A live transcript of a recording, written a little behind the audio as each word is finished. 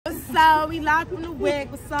Miko, we live from the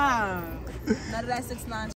WIC. What's up? None of that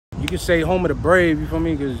 6'9". You can say home of the brave, you feel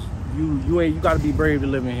me? Because you gotta be brave to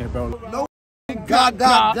live in here, bro. No,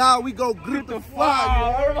 God, we go grip the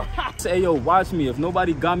fire. Hey, yo, watch me. If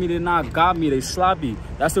nobody got me, they not got me. They sloppy.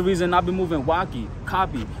 That's the reason I been moving wacky,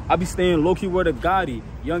 copy. I be staying low-key where the Gotti.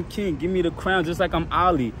 Young king, give me the crown just like I'm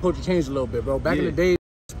Ali. Culture changed a little bit, bro. Back in the day,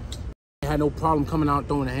 had no problem coming out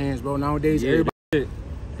throwing the hands, bro. Nowadays,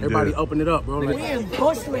 everybody upping it up, bro. Like, we in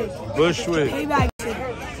Bushwick. Bushwick. I ain't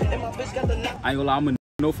gonna lie, I'm a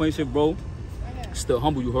no funny shit, bro. Still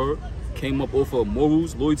humble, you heard. Came up off of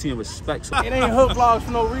morals, loyalty, and respect. So. It ain't hood vlogs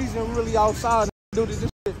for no reason. We really outside. Do this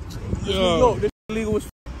shit. This New York. This illegal as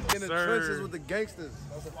in the trenches with the gangsters.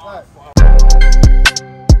 That's a fact.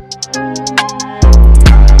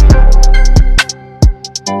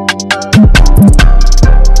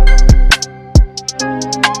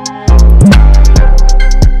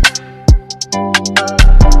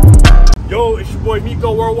 Yo, it's your boy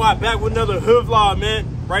Miko Worldwide back with another hood vlog, man.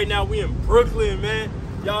 Right now we in Brooklyn, man.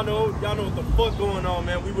 Y'all know what the fuck going on,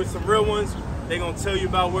 man. We with some real ones. They gonna tell you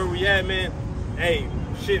about where we at, man. Hey,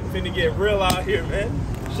 shit finna get real out here, man.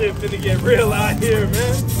 Shit finna get real out here,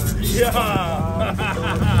 man. Yeah.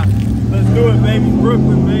 Let's do it, baby.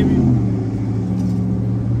 Brooklyn, baby.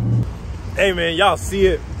 Hey, man, y'all see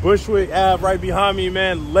it. Bushwick Ave right behind me,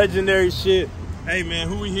 man. Legendary shit. Hey, man,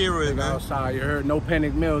 who we here with, man? Outside, you heard? No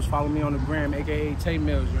Panic Mills. Follow me on the gram, a.k.a. Tay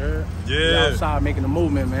Mills, you heard? Yeah. We outside making a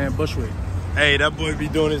movement, man. Bushwick. Hey, that boy be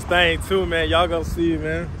doing his thing, too, man. Y'all gonna see it,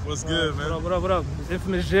 man. What's good, man? What up? It's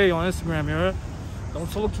Infamous J on Instagram, you heard?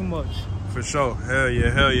 Don't talk too much. For sure. Hell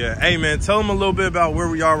yeah. Hey, man, tell them a little bit about where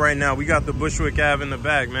we are right now. We got the Bushwick Ave in the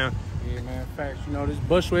back, man. Yeah, man, facts. You know, this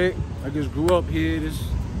Bushwick, I just grew up here. This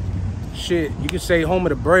shit, you can say home of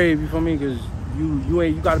the brave, you feel me? Because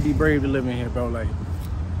you gotta be brave to live in here, bro. Like,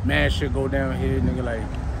 mad shit go down here, nigga. Like,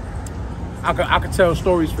 I could tell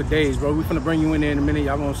stories for days, bro. We finna bring you in there in a minute.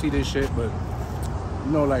 Y'all gonna see this shit, but,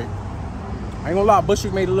 you know, like, I ain't gonna lie,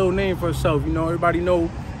 Bushwick made a little name for itself. You know, everybody know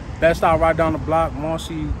Best Out right down the block,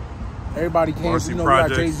 Marcy. Everybody came, you know, we got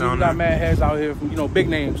Jay-Z, we got mad heads out here, you know, big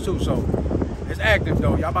names too, so it's active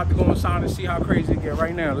though. Y'all about to go inside and see how crazy it get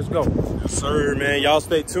right now. Let's go. Yes, sir, man. Y'all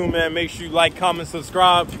stay tuned, man. Make sure you like, comment,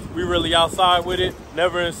 subscribe. We really outside with it,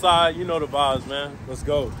 never inside. You know the vibes, man. Let's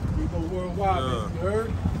go. Miko Worldwide, man. You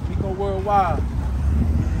heard? Miko Worldwide.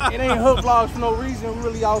 It ain't hood vlogs for no reason. We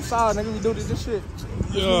really outside, nigga. We do this shit.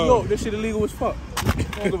 This New York. This shit illegal as fuck.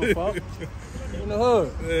 Don't give a fuck. In the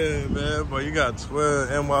hood. Yeah, man, but you got 12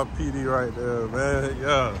 NYPD right there, man.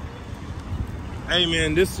 Yeah. Hey,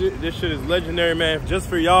 man, this shit is legendary, man. Just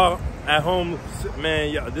for y'all at home, man.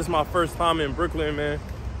 Yeah, this is my first time in Brooklyn, man.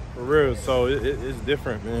 For real. So it's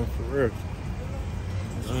different, man. For real.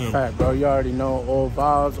 Fact, bro. You already know, all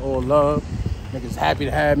vibes, all love. Niggas happy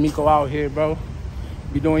to have Miko out here, bro.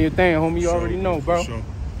 Be doing your thing, homie. You already know, bro. Sure.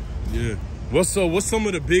 Yeah. What's some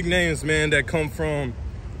of the big names, man, that come from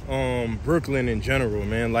Brooklyn in general,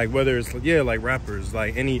 man? Like whether it's like rappers,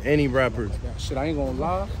 like any rappers. Shit, I ain't gonna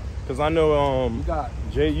lie. Cause I know you got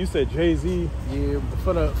you said Jay-Z. Yeah,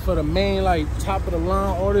 for the main like top of the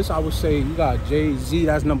line artists, I would say you got Jay-Z.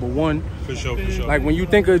 That's number one. For sure. Like when you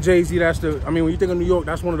think of Jay-Z, when you think of New York,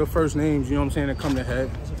 that's one of the first names. You know what I'm saying? That come to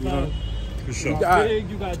head. You know. For sure. You got Big,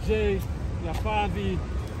 you got Jay, you got 5V. You know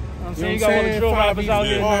what I'm saying? You got all the drill rappers out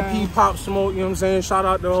here. RP, Pop Smoke. You know what I'm saying? Shout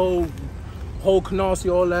out the whole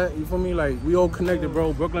Canarsie, all that. You feel me? Like we all connected,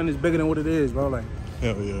 bro. Brooklyn is bigger than what it is, bro. Like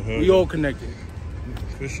hell yeah. We all connected.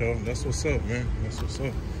 For sure. That's what's up, man. That's what's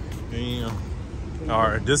up. Damn. All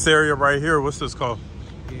right, this area right here, what's this called?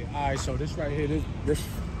 Yeah, all right, so this right here, this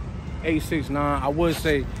 869, I would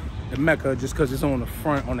say the Mecca just because it's on the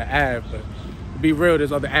front, on the Ave, but to be real,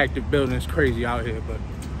 there's other active buildings crazy out here, but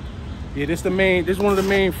yeah, this one of the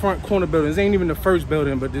main front corner buildings. It ain't even the first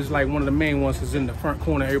building, but this is like one of the main ones that's in the front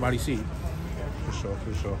corner everybody see.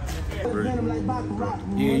 For sure.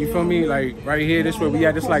 Yeah, you feel me? Like right here, this where we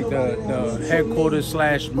at. This like the headquarters /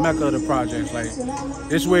 Mecca of the projects. Like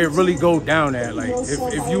this where it really go down at. Like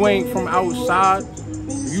if you ain't from outside,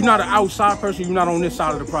 if you're not an outside person, you're not on this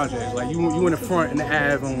side of the project. Like you in the front in the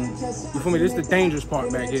Ave on. You feel me? This is the dangerous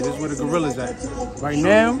part back here. This is where the gorillas at. Right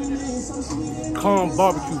now, calm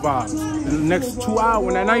barbecue vibes. In the next 2 hours,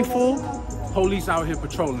 when that night full, police out here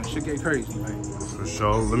patrolling. Shit get crazy. Like. For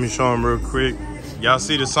sure. Let me show them real quick. Y'all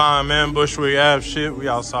see the sign, man? Bushwick Ave shit. We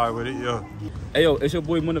outside with it, yeah. Hey, yo, it's your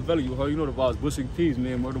boy Montevelli. You know the vibes. Bushwick Peas,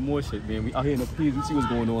 man. Murder more shit, man. We out here in the Peas. We see what's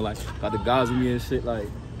going on. Like, got the guys with me and shit. Like,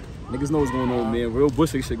 niggas know what's going on, man. Real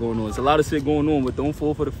Bushwick shit going on. It's a lot of shit going on, but don't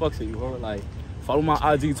fall for the fuck shit, you heard? Like, Follow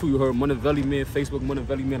my IG too. You heard Montevelli man, Facebook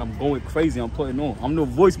Montevelli man. I'm going crazy. I'm putting on. I'm the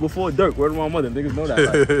voice before Dirk. Word of my mother. Niggas know that.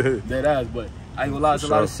 Like, dead ass. But I ain't gonna lie. There's a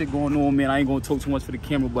lot of shit going on, man. I ain't gonna talk too much for the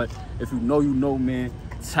camera. But if you know, man.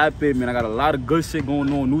 Tap it, man. I got a lot of good shit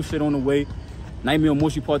going on. New shit on the way. Nightmare on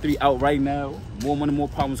Moshi Part 3 out right now. More money, more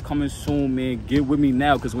problems coming soon, man. Get with me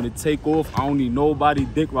now, because when it take off, I don't need nobody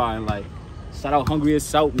dick riding. Like, shout out Hungry as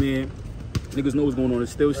South, man. Niggas know what's going on.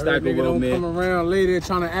 It's still stacking, bro, man. Don't come around later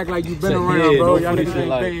trying to act like you been around, bro. Y'all niggas ain't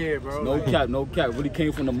like, been here, bro. No cap. Really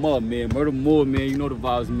came from the mud, man. Murder more, man. You know the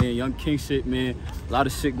vibes, man. Young King shit, man. A lot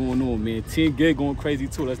of shit going on, man. Team Gig going crazy,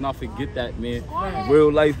 too. Let's not forget that, man.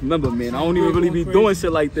 Real life member, man. I don't even really be doing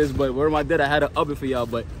shit like this, but where my dad, I had to up it for y'all,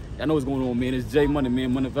 but I know what's going on, man. It's J Money,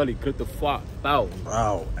 man. Montevelli, cut the fuck out.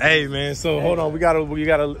 Wow. Hey, man. So hold on, we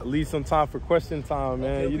gotta leave some time for question time,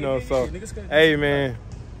 man. Okay, you know, so hey, man.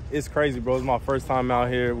 It's crazy, bro. It's my first time out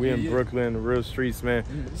here. We in Brooklyn, the real streets, man.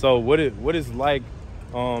 So what is like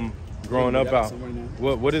growing up out?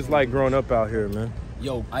 What is like growing up out here, man?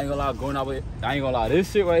 Yo, I ain't gonna lie,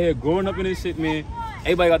 this shit right here, growing up in this shit, man,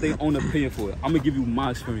 everybody got their own opinion for it. I'm gonna give you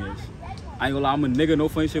my experience. I ain't gonna lie, I'm a nigga, no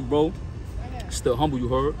funny shit, bro. Still humble, you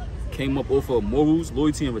heard. Came up off of morals,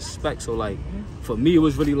 loyalty, and respect. So like, for me, it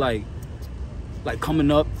was really like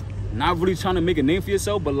coming up, not really trying to make a name for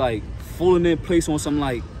yourself, but like falling in place on some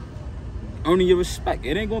like earning your respect.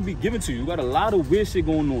 It ain't gonna be given to you. You got a lot of weird shit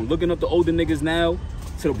going on. Looking up to older niggas now,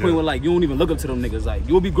 to the point where like you don't even look up to them niggas. Like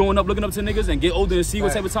you'll be growing up looking up to niggas and get older and see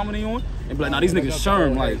what type of time they on, and be like, nah, these niggas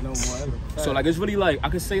sherm. Like, so like it's really like I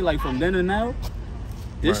could say like from then to now,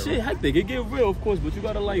 this shit hectic. It get real, of course, but you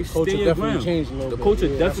gotta like stay your ground. The culture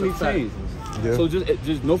definitely changed. Yeah. So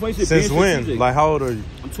just no funny shit. Since when? Like how old are you?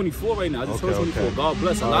 I'm 24 right now. I just turned 24. God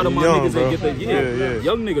bless. A lot of my niggas ain't get the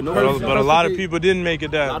young nigga. No, but a lot of people didn't make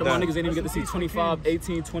it that. A lot of my niggas ain't even get to see 25,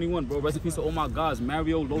 18, 21, bro. Rest in peace to all my guys,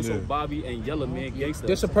 Mario, Loso, Bobby, and Yella, man, gangsta.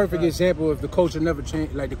 That's a perfect example if the culture never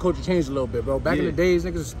changed. Like the culture changed a little bit, bro. Back in the days,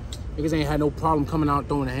 niggas ain't had no problem coming out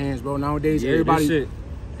throwing their hands, bro. Nowadays, everybody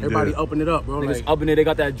upping it up, bro. Niggas like, upping it. They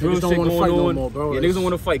got that drill shit going on. No more, bro. Yeah, niggas don't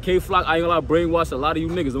want to fight. K-Flock, I ain't gonna lie, brainwash a lot of you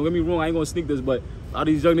niggas. Don't get me wrong, I ain't gonna sneak this, but a lot of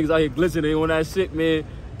these young niggas out here glitching, they on that shit, man.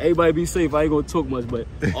 Everybody be safe. I ain't gonna talk much, but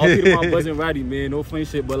all people my buzzing ratty, man. No funny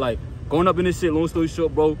shit, but like going up in this shit, long story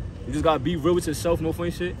short, bro, you just gotta be real with yourself, no funny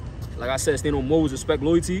shit. Like I said, stand on morals, respect,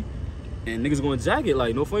 loyalty, and niggas gonna jack it,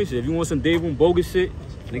 like no funny shit. If you want some day room bogus shit,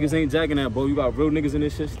 niggas ain't jacking that, bro. You got real niggas in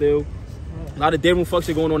this shit still. A lot of day room fuck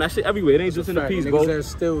shit going on. That shit everywhere. It ain't just in the piece, bro. That's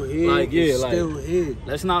still here. Like still here.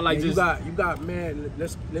 Let's not like man, just. You got man.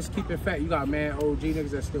 Let's keep it fact. You got man OG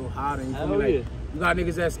niggas that's still hot, and you feel me? Like, you got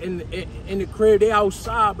niggas that's in the crib. They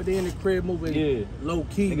outside, but they in the crib moving low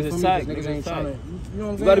key. Niggas attack. Niggas ain't trying to. You know what I'm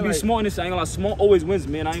saying? You gotta be smart in this. I ain't gonna lie. Smart always wins,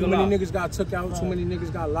 man. I ain't gonna lie. Too many niggas got took out. Too many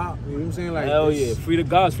niggas got locked. You know what I'm saying? Like hell yeah. Free the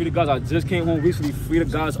guys. Free the guys. I just came home recently. Free the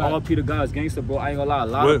guys. RP the guys. Gangster, bro. I ain't gonna lie. A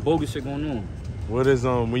lot of bogus shit going on. What is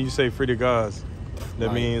when you say free the guys?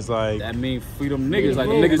 That means like that means freedom niggas, like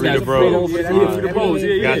the niggas free that's the bros. Free the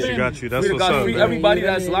bros. Got you. That's what's up. Free everybody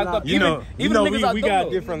that's locked up. You know, we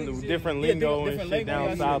got different lingo and different shit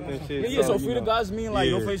down south and shit. Yeah, so free the guys mean like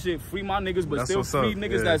no funny shit. Free my niggas, but still free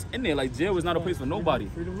niggas that's in there. Like jail is not a place for nobody.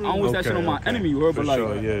 I don't wish that shit on my enemy, you heard? But like,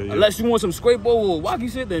 unless you want some scrape bowl or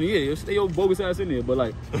wacky shit, then yeah, stay your bogus ass in there. But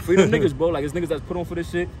like, free the niggas, bro. Like it's niggas that's put on for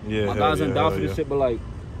this shit. My guys ain't down for this shit, but like,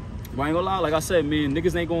 I ain't gonna lie. Like I said, man,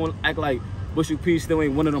 niggas ain't gonna act like BUSHWICK P still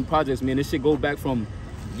ain't one of them projects, man. This shit go back from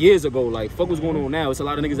years ago. Like, fuck what's going on now. It's a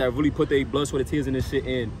lot of niggas that really put their blood, sweat, and tears in this shit,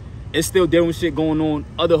 and it's still different shit going on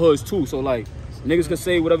other hoods too. So like, niggas can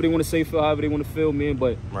say whatever they want to say, feel however they want to feel, man.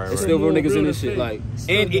 But it's still real niggas in this shit. Like,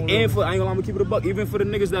 and for I ain't gonna lie, I'm gonna keep it a buck. Even for the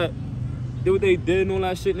niggas that did what they did and all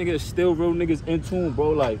that shit, niggas still real niggas in tune,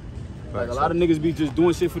 bro. Like a lot of niggas be just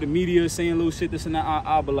doing shit for the media, saying little shit, this and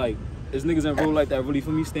that, but like, there's niggas in real life that really, for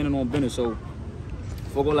me, standing on business. So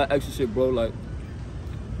fuck all that extra shit, bro. Like,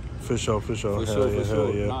 for sure. For sure.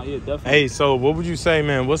 Nah, yeah, definitely. Hey, so what would you say,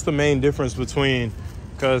 man? What's the main difference between?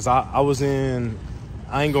 Cause I was in,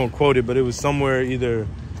 I ain't gonna quote it, but it was somewhere either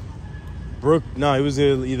it was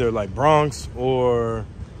either like Bronx or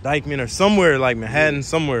Dykeman or somewhere like Manhattan,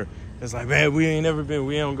 somewhere. It's like, man, we ain't never been.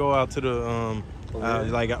 We don't go out to the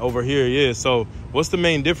like over here, yeah. So what's the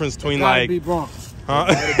main difference between like? Be Bronx. Huh?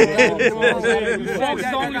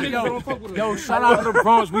 Yo, shout out to the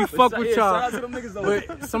Bronx. We fuck with y'all. Shout out to them niggas though.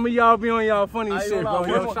 But some of y'all be on y'all funny shit, bro.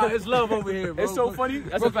 It's love over here, bro. It's so funny.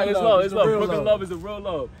 That's a fact. It's love. It's love. Brooklyn love is the real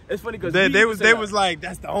love. It's funny because they was like,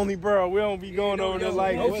 that's the only bro. We don't be going over there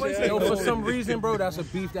like. For some reason, bro, that's a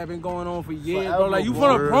beef that been going on for years, bro. Like you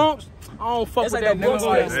from the Bronx, I don't fuck with that nigga.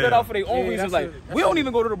 Like stood out for their own reasons. Like we don't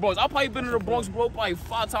even go to the Bronx. I probably been to the Bronx, bro, probably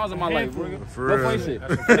 5 times in my life, bro. No funny shit.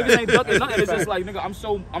 Niggas ain't ducking nothing. It's just like, nigga,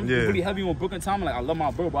 I'm really heavy on Brooklyn time. Like I love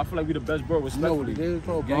my bro, but I feel like we the best bro, respectfully.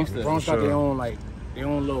 Bronx got their own like. They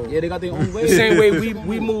own little. Yeah, they got their own way. The same way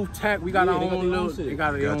we move tech, we got our own little. They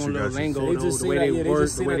got their own little lingo, the way they work,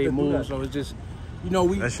 the way they move. So it's just, you know,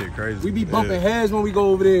 that shit crazy. We be bumping heads when we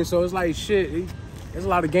go over there. So it's like shit. There's a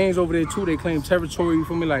lot of gangs over there too. They claim territory. You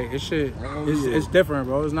feel me? Like it's shit. It's different,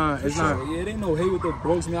 bro. It's not. Yeah, they know hate with the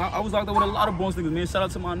Bronx, man. I was locked up with a lot of Bronx niggas, man. Shout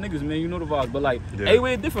out to my niggas, man. You know the vibes. But like,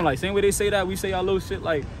 everywhere different. Like same way they say that, we say our little shit.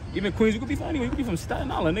 Like even Queens, you could be from anywhere. You could be from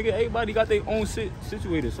Staten Island, nigga. Everybody got their own shit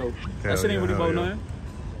situated. So that shit ain't really about nothing.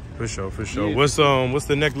 For sure. Yeah. What's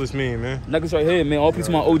the necklace mean, man? Necklace right here, man. All peace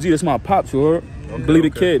to my OG. That's my pops, you heard? Billy the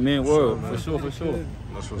Kid, man. Word. For sure.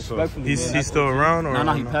 That's what's up. He's still around, or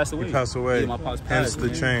nah, he passed away. He passed away. Yeah, my pops passed. Hence the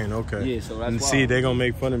chain. Okay. Yeah, so that's and wild. See, they gonna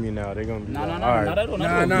make fun of me now. They gonna be not at all.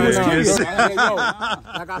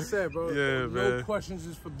 Like I said, bro. Yeah, no questions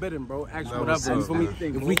is forbidden, bro. Ask whatever. You feel me?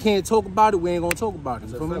 If we can't talk about it, we ain't gonna talk about it.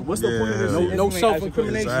 You feel me? What's the point of this? No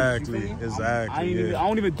self-incrimination. Exactly. I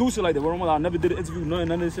don't even do shit like that. I never did an interview,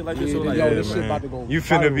 none of this shit like this. So like, yo, this shit about to go. You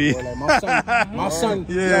finna be. My son.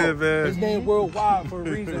 Yeah, man. His name worldwide for a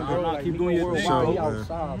reason, bro. Keep doing your thing.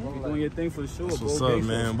 Keep doing your thing for sure, bro. What's up,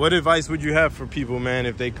 man? What advice would you have for people, man,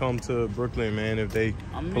 if they come to Brooklyn, man? If they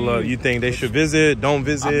pull up, you think they should visit, don't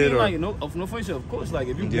visit? Like, no funny shit, of course. Like,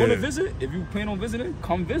 if you want to visit, if you plan on visiting,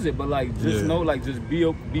 come visit. But, like, just know, like, just be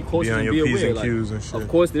cautious and be aware. Like, and shit. Of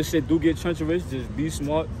course, this shit do get treacherous. Just be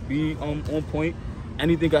smart, be on point.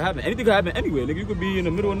 Anything could happen. Anything could happen anywhere. Like, you could be in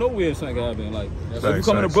the middle of nowhere and something could happen. Like, so if you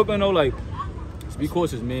come to Brooklyn, though, like, just be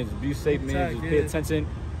cautious, man. Just be safe, man. Just pay attention.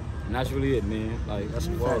 And that's really it, man. Like, that's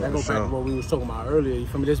that goes back to what we was talking about earlier. You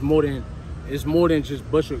feel me? It's more than just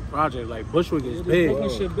Bushwick project. Like Bushwick is big.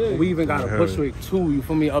 We even got a Bushwick too. You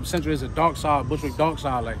feel me? Up Central is a dark side, Bushwick dark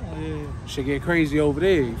side. Like shit get crazy over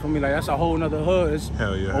there. You feel me? Like that's a whole nother hood.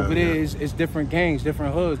 Over there is different gangs,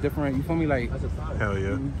 different hoods, different. You feel me? Like hell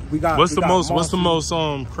yeah. We got. What's the most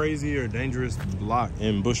crazy or dangerous block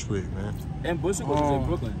in Bushwick, man? In Bushwick or in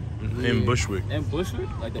Brooklyn? In Bushwick. In Bushwick,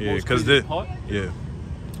 like the most crazy part. Yeah.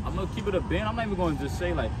 I'm gonna keep it a band. I'm not even gonna just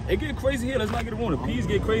say like it get crazy here. Let's not get it wrong. The peas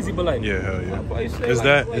get crazy, but like hell yeah. Is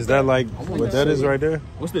that like what that is right there?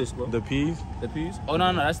 What's this, bro? The peas? The peas? Oh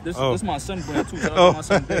no, this my son brand too. My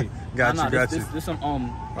son Day. Got you. This some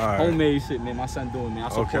homemade shit, man. My son doing, man. I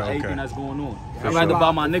support everything that's going on. I'd rather buy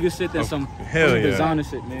my nigga shit than some designer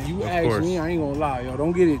shit, man. You ask me, I ain't gonna lie, yo.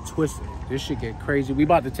 Don't get it twisted. This shit get crazy. We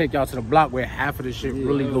about to take y'all to the block where half of the shit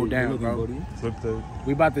really go down, bro.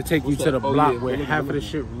 We about to take you to the block where half of the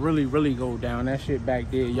shit really go down. That shit back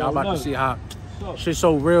there. Y'all about to see how shit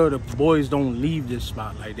so real the boys don't leave this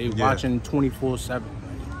spot. Like they watching 24/7.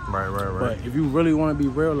 Right. But if you really want to be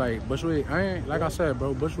real, like Bushwick, like I said,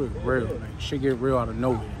 bro, Bushwick real. Like shit get real out of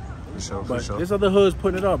nowhere. For sure. There's other hoods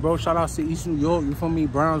putting it up, bro. Shout out to East New York, you feel me?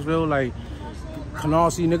 Brownsville, like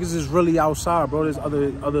Canarsie, niggas is really outside, bro. There's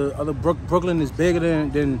other Brooklyn is bigger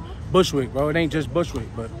than Bushwick, bro. It ain't just Bushwick,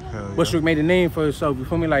 but Bushwick made a name for itself. You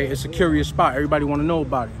feel me? Like it's a curious spot. Everybody want to know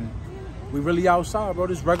about it. And we really outside, bro.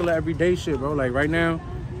 This regular everyday shit, bro. Like right now,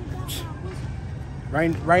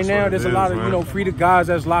 there's a lot of free the guys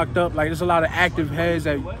that's locked up. Like there's a lot of active heads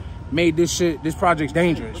that made this project's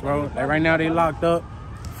dangerous, bro. Like right now they locked up.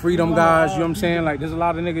 Freedom guys, you know what I'm saying? Like there's a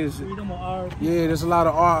lot of niggas. Yeah, there's a lot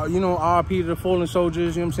of RP to the fallen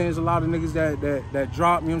soldiers, you know what I'm saying? There's a lot of niggas that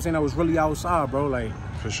dropped, you know what I'm saying, that was really outside, bro. Like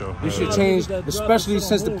for sure. This shit changed, especially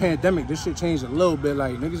since the pandemic. This shit changed a little bit.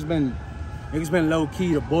 Like niggas been low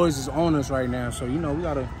key. The boys is on us right now. So we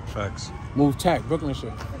gotta move tack, Brooklyn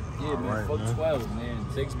shit. Yeah, man, fuck 12, man.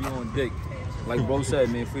 Jakes be on dick. Like bro said,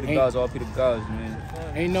 man, free the guys, RP the guys, man.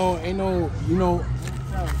 Ain't no,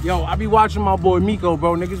 yo, I be watching my boy Miko,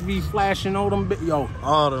 bro. Niggas be flashing all them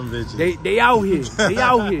bitches. They out here.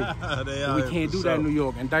 We can't do that in New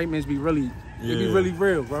York. Indictments be really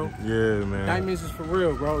real, bro. Yeah, man. Indictments is for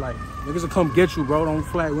real, bro. Like niggas will come get you, bro. We don't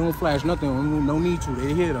flash nothing. No need to.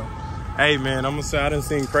 They here though. Hey man, I'm gonna say I done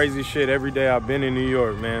seen crazy shit every day I've been in New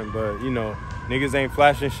York, man. But niggas ain't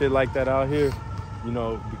flashing shit like that out here.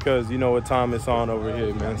 Because you know what time it's on over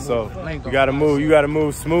here, man. So you gotta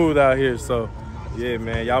move smooth out here. So yeah,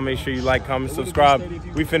 man, y'all make sure you like, comment, subscribe.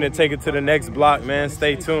 We finna take it to the next block, man.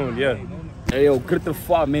 Stay tuned, yeah. Hey, yo, get the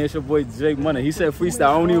fuck, man. It's your boy Jay Money. He said freestyle.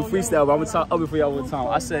 I don't even freestyle, but I'm gonna talk up it for y'all one time.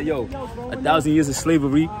 I said, yo, 1,000 years of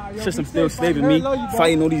slavery. System still slaving me.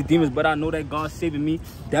 Fighting all these demons, but I know that God's saving me.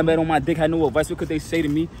 Damn bad on my dick, had no advice. What could they say to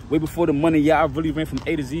me? Way before the money, yeah, I really ran from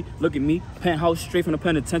A to Z. Look at me, penthouse straight from the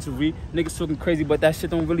penitentiary. Niggas talking crazy, but that shit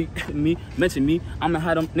don't really mention me. I'ma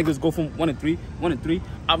have them niggas go from 1 and 3, 1 and 3.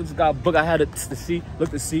 I just got a book, I had to see.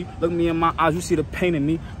 Look me in my eyes, you see the pain in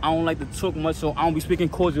me. I don't like to talk much, so I don't be speaking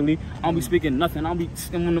cordially. I don't be speaking nothing, I don't be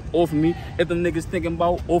skinning them off of me. If them niggas thinking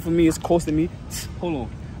about off of me, it's costing me. Hold on.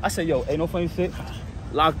 I said, yo, ain't no funny shit.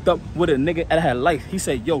 Locked up with a nigga that had life. He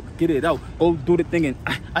said, yo, get it out. Go do the thing. And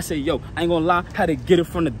I said, yo, I ain't gonna lie. Had to get it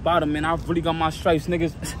from the bottom, man. I really got my stripes,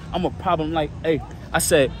 niggas. I'm a problem like, hey. I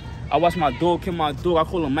said, I watched my dog kill my dog. I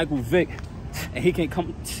call him Michael Vick. And he can't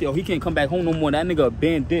come, yo, he can't come back home no more. That nigga a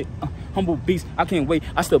bandit. Humble beast, I can't wait.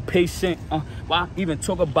 I still patient. Why even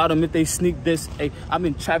talk about them if they sneak this? Hey, I've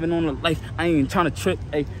been traveling on a life. I ain't trying to trip.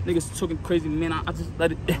 Hey, niggas talking crazy, man. I just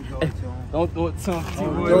let it. Don't do it to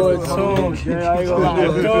him. Do it to him. Yeah, I ain't gonna lie.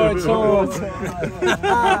 Do it to him.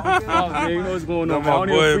 Man, you know what's going on, man. I don't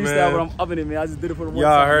even freestyle, but I'm upping it, man. I just did it for the one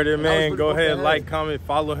time. Y'all heard it, man. Go ahead, like, comment,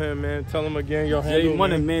 follow him, man. Tell him again your handle. Jay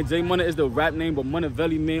Money, man. Jay Money is the rap name, but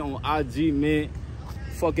Montevelli, man, on IG, man.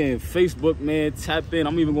 Fucking Facebook, man, tap in.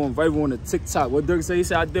 I'm even going viral on the TikTok. What Dirk said, he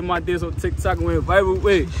said I did my dance on TikTok and went viral.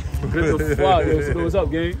 Wait, what the fuck? Yo, what's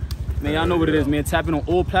up, gang? Man, y'all know what it is, man. Tapping on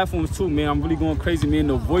all platforms too, man. I'm really going crazy, man.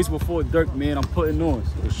 The voice before Dirk, man. I'm putting on.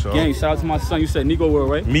 Sure. Gang, shout out to my son. You said Nico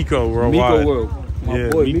World, right? Miko Worldwide. Miko World. My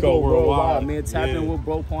boy, Miko Worldwide, man. Tapping in with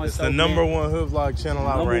Bro Pawn. It's the #1 hood vlog channel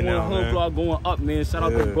out right now, man. #1 hood vlog going up, man. Shout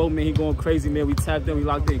out to Bro, man. He going crazy, man. We tapped in, we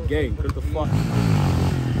locked in, gang. What the fuck?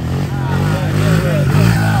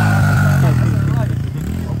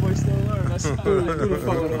 Who the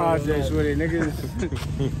fuck with projects with it,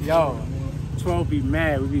 niggas? Yo, 12 be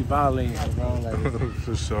mad, we be violating, bro. Like,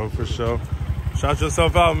 for sure, for sure. Shout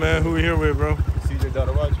yourself out, man. Who we here with, bro? CJ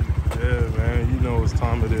Dotarachi. Yeah, man. You know what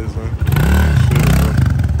time it is, man.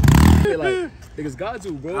 Shit, like, niggas got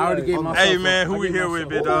to, bro. I already gave myself. Hey, man. Who we here with,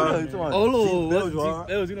 big dog? Oh,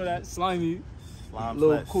 G-Bills, you know that? Slimy.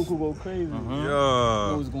 Little cuckoo go crazy. Yeah.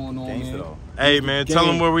 Know what's going on, Gangsta, man. though. Hey, man. Tell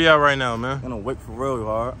them where we at right now, man. I'm gonna wake for real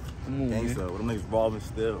hard. Come on, Gangsta. With them niggas robbing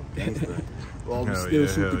still. Gangsta. Robbing still,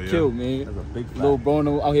 shoot to kill, man. That's a big fact. Little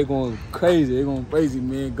bro out here going crazy. They going crazy,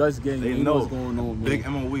 man. Gus gang, They you know what's going on, man. Big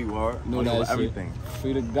MOE, hard. Know that shit. Everything.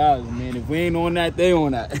 Free the guys, man. If we ain't on that, they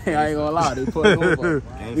on that. I ain't gonna lie. They putting over.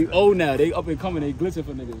 We old now. They up and coming. They glitching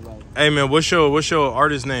for niggas. Like. Hey, man. What's your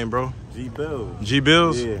artist name, bro? G-Bills.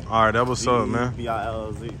 G-Bills? Yeah. All right, that was up, man.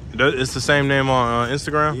 B-I-L-L-Z. It's the same name on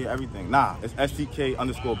Instagram? Yeah, everything. Nah, it's STK_Bills on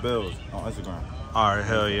Instagram. All right,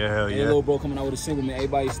 hell yeah, hell Hey, yeah. little bro coming out with a single, man.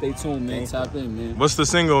 Everybody stay tuned, man. Tap in, man. What's the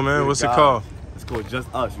single, man? What's it called? It's called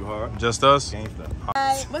Just Us, you heard? Just Us? Gangsta.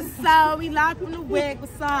 Hey, what's up? We locked from the wig.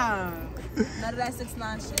 What's up? None of that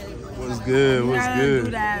 6ix9ine shit. What's good? What's None good?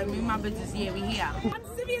 do that. Me and my bitches, yeah, we here.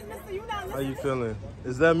 I'm serious, mister. You not How you feeling?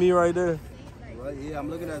 Is that me right there? Yeah, I'm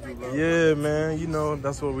looking at you, bro. Yeah, man. You know,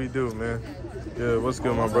 that's what we do, man. Yeah, what's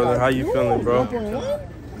good, my brother? How you feeling, bro?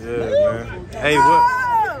 Yeah, man. Hey, what?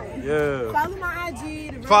 Yeah. Follow my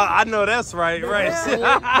IG. I know that's right, right. The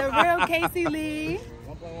real Casey Lee.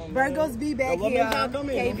 Virgos be back here.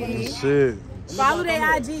 KB. Shit. Follow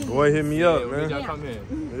their IG. Boy, hit me up, man.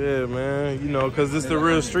 Yeah, man. You know, because it's the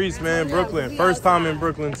real streets, man. Brooklyn. First time in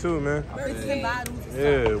Brooklyn, too, man.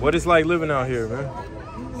 Yeah. What it's like living out here, man?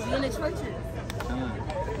 In the churches.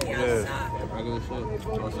 Yeah.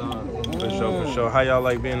 For sure. How y'all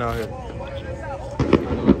like being out here?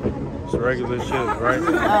 It's regular shit, right?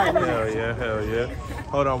 Hell yeah.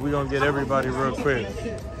 Hold on, we gonna get everybody real quick.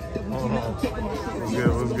 Hold on.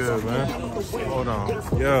 What's good, man? Hold on.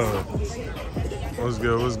 Yo.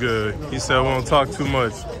 What's good? He said we won't talk too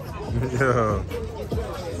much. Yeah.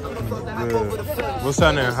 Good. What's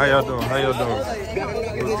happening? How y'all doing?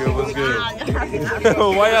 What's good?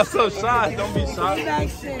 Why y'all so shy? Don't be shy.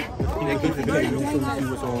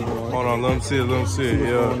 Hold on, let him see it.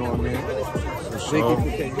 Yeah. For sure.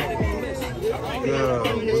 Yeah,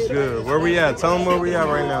 what's good? Where we at? Tell them where we at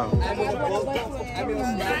right now.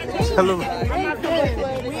 Tell them.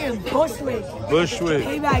 We in Bushwick. Bushwick.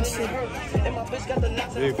 Payback shit.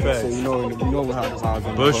 Big facts. So you know how it's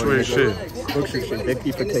Bushwick shit. Bushwick shit. Big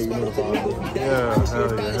piece of cake, you know the vibe. Yeah,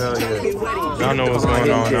 hell yeah. Y'all know what's going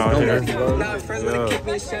on out here. Yeah.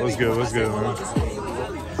 What's good, man?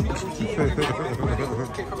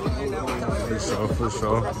 For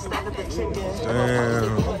sure. Damn.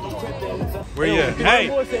 Where you at? Hey,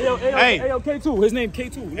 yo, K2. His name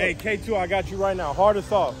K2. Hey, K2, I got you right now. Hard or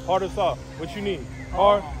soft? What you need?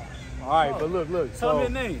 Hard? All right, but look. Tell me your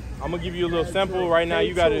name. I'm gonna give you a little sample right now.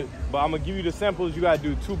 You gotta, but I'm gonna give you the samples. You gotta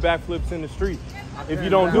do 2 backflips in the street. If you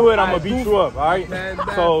don't do it, I'm gonna beat you up. All right.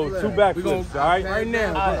 So 2 backflips. All right. Right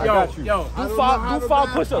now. I got you. Yo, do 5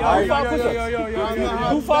 push-ups. Do 5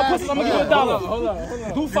 push-ups. Do 5 push-ups. I'm gonna give you $1. Hold on.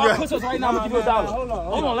 Do 5 push-ups right now. I'm gonna give you $1.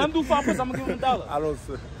 Hold on. Let him do 5 push-ups. I'm gonna give you $1. I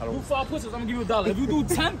don't. Do 5 push-ups. I'm gonna give you $1. If you do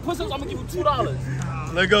 10 push-ups, I'm gonna give you $2.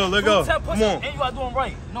 Let go. Do 10 push-ups, and you gotta do them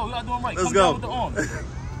right. No, you gotta do them right. Let's Come down go. with the arms.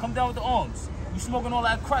 Come down with the arms. You smoking all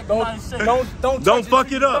that crack. Don't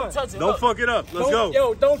fuck it up. Don't fuck it up. Let's go.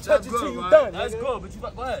 Yo, don't touch it till you done. That's good, but you go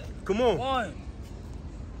ahead. Come on. 1,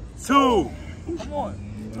 2, come on.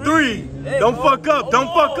 3. Don't fuck up. Don't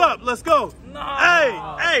fuck up. Let's go.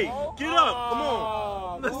 Nah. Hey, get up. Come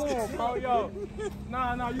on. Let's go, bro. Yo.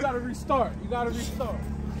 Nah, you gotta restart.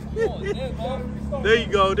 There you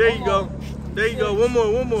go. There you go.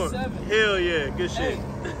 One more. 7. Hell yeah. Good shit.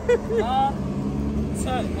 9,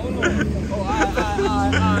 10. Hold on. All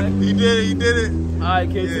right. He did it. All right,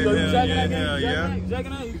 KC. You jacking that yeah. again?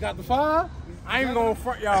 Jacking that? You got the 5? I ain't even gonna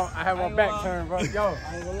front y'all. I have my back turned, bro. Yo,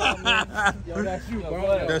 I ain't gonna lie, man. Yo, that's you,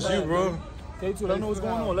 bro. That's you, bro. K2, let them know what's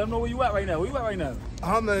going on. Let them know where you at right now. Where you at right now?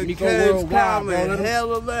 I'm in Miko Cash Worldwide, County, bro.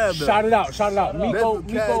 hell 11. Shout it out. Miko,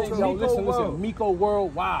 Yo, listen. Miko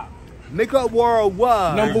Worldwide. Miko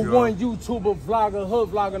Worldwide. Number 1 YouTuber, vlogger, hood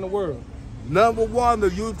vlogger in the world. Number 1, the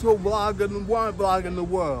YouTube vlogger, vlogger in the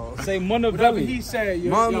world. Say Whatever Montevelli. he said,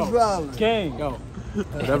 yo. Montevelli. King. Yo.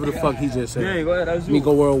 Whatever the fuck he just said. Yeah, go ahead. That's you.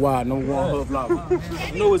 Miko Worldwide, number 1 hood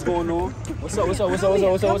vlogger. You know what's going on. What's up?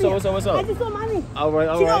 I just want mommy. All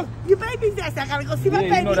right. Your baby's there, so I gotta go see my baby.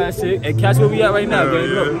 Yeah, you know that shit. And catch where we at right now, gang.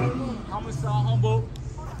 Look. Homicide, humble.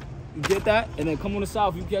 You get that? And then come on the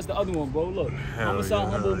south, you catch the other one, bro. Look. Homicide,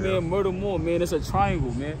 humble, man. Murder more, man. It's a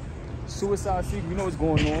triangle, man. Suicide Secret, you know what's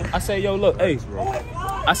going on. I say, yo, look, hey.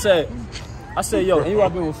 I said, yo, and you all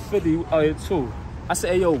been with 50 out here too. I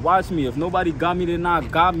said, hey, yo, watch me. If nobody got me, they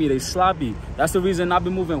not got me. They sloppy. That's the reason I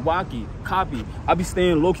been moving wacky, copy. I be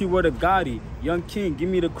staying low-key word of Gotti. Young king, give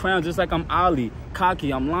me the crown just like I'm Ali.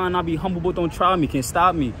 Cocky, I'm lying, I be humble, but don't try me. Can't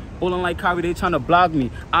stop me. Bowling like Kyrie, they trying to block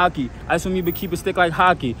me. Aki, I just want me to keep a stick like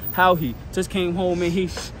hockey. How he just came home and he...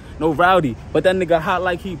 No rowdy, but that nigga hot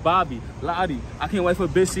like he Bobby. Lottie, I can't wait for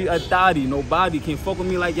bitch, she a thotty. Nobody can fuck with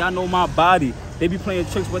me like y'all know my body. They be playing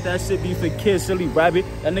tricks, but that shit be for kids, silly rabbit.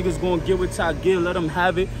 That nigga's gonna get what I give, let them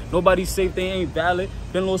have it. Nobody safe, they ain't valid.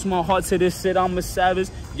 Been lost my heart to this shit, I'm a savage.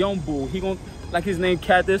 Young bull, he gon' like his name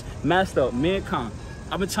Cactus, master, mankind.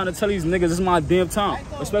 I've been trying to tell these niggas it's my damn time.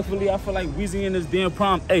 Respectfully, I feel like Weezy in this damn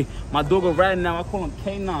prime. Ayy, my dog a rat now, I call him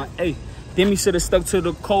K9. Ayy. Demi should have stuck to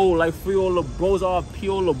the code like free all the bros, RP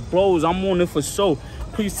all the bros. I'm on it for sure.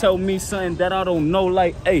 Please tell me something that I don't know.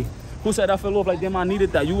 Like, hey, who said I fell off? Like, damn, I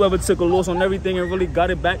needed that. You ever took a loss on everything and really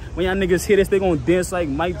got it back? When y'all niggas hear this, they gonna dance like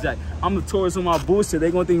Mike Jack. I'm the tourist on my bullshit.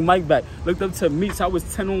 They gonna think Mike back. Looked up to Meeks. I was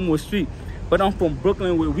 10 on more street. But I'm from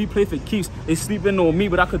Brooklyn where we play for keeps. They sleeping on me,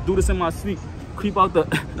 but I could do this in my sleep. Creep out the,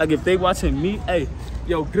 like if they watching me, hey,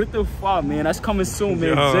 yo, get the fuck, man. That's coming soon,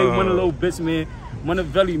 man. Jay, one a little bitch, man.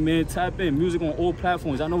 Montevelli, man, tap in. Music on all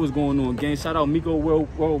platforms. I know what's going on, gang. Shout out Miko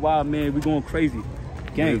Worldwide, man. We going crazy.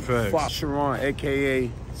 Gang. Sharon,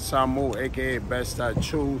 a.k.a. Samu, a.k.a.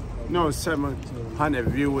 Best.Chew. You know, 700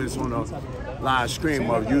 viewers on a live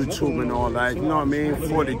stream of YouTube and all that. You know what I mean?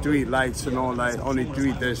 43 likes and all that. Only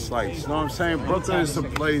 3 dislikes. You know what I'm saying? Brooklyn is the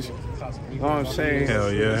place. You know what I'm saying?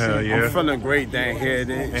 Hell yeah. I'm feeling great down here.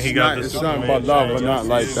 And he got it's nothing but love or nothing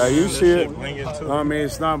like that. You see it? You know what I mean?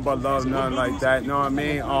 It's nothing but love, nothing like that. You know what I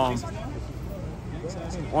mean?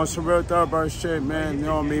 On some real thoroughbred shit, man. You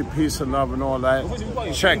know what I mean? Peace and love and all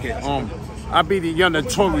that. Check it. I be the young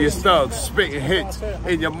notorious thug, spitting hits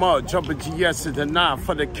in your mud, jumping GS to the 9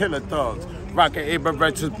 for the killer thugs. Rockin' Abraham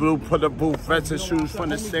Retches blue, put a booth, vets and shoes from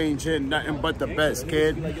the stage in, nothing but the best,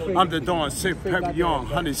 kid. I'm the Dawn, sick, peppy young,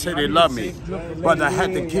 honey say they love me, but I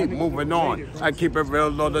had to keep moving on. I keep it real,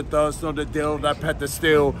 Lord of thugs, know the deal, that pet the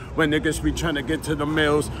steel. When niggas be trying to get to the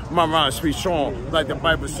mills, my rhymes be strong, like the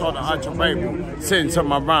Bible saw the Bible. Send to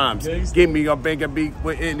my rhymes, give me a bigger beat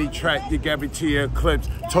with any track, you guarantee eclipse.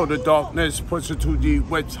 Total darkness, push it too deep,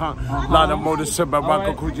 wet time, lot of motorcycle,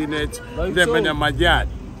 rock Kuji nets, living in my yacht.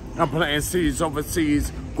 I'm planting seeds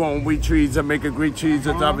overseas, growing wheat trees and making green cheese.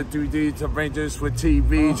 And driving 3Ds, arrangements with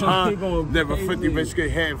TVs, Never 50 rich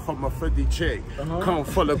get head from a 50 chick. Come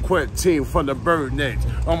full of quit, team full of bird necks.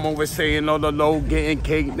 I'm always saying on the low, getting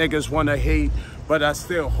cake. Niggas wanna hate, but I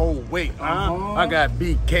still hold weight. I got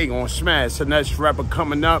BK on smash, and next rapper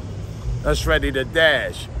coming up, that's ready to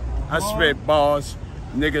dash. I spit bars,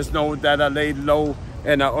 niggas know that I lay low.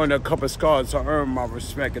 And I earned a couple scars to earn my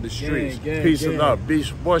respect in the streets. Peace and love.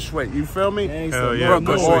 Bushwick, you feel me? Hell yeah.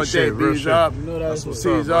 All day, B's up,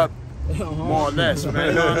 C's up. Uh-huh. More or less, man.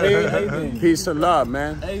 You know what I mean? Peace and love,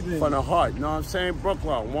 man. From the heart. You know what I'm saying?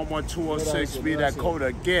 Brooklyn, 11206, be that code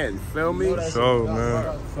again. Feel me? So,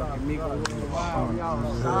 man.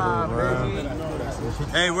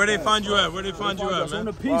 Hey, where they find you at? Where they find you at,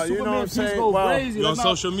 man? Well, you know what I'm saying? Well, you on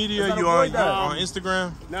social media? You on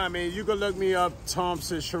Instagram? Nah, I mean, you can look me up,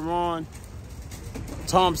 Thompson Sharon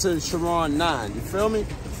 9. You feel me?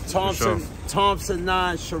 Thompson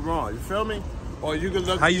 9 Sharon. You feel me? Or you can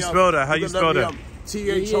look How you spell that? How you spell that?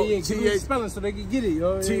 T-H-O-T-H spelling so they can get it,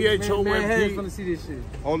 yo. T-H-O-M-P. Gonna see this shit.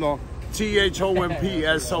 Hold on.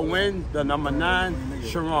 T-H-O-M-P-S-O-N, the number 9,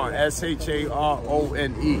 Sharon,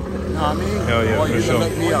 S-H-A-R-O-N-E. You know what I mean? Hell yeah, or you for can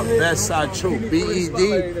look me up, Bestside True,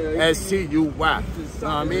 B-E-D-S-T-U-Y. You know what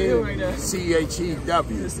I mean?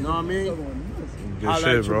 C-H-E-W. You know what I mean? Good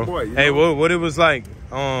shit, bro. Boy, hey, what it was like?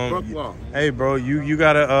 Hey, bro, you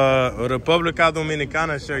got a República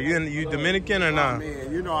Dominicana shirt. You Dominican or not?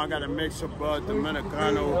 Man, you know I got a mix of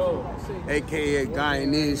Dominicano, a.k.a.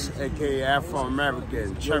 Guyanese, a.k.a.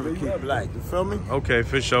 Afro-American, Cherokee Black. You feel me? Okay,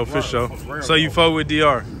 for sure, for sure. So you fuck with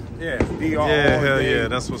DR? Yeah, DR yeah, all hell day. Yeah,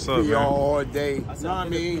 that's what's up, DR man. all day. You know what I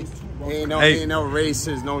mean? Ain't no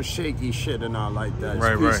racist, no shaky shit and all like that.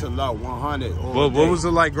 Right, Peace and love, 100. What was it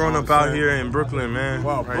like growing up out here in Brooklyn, man?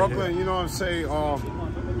 Well, right Brooklyn, here. you know what I'm saying?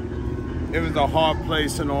 It was a hard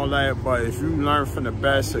place and all that, but if you learn from the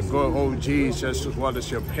best, the good OGs, just as well as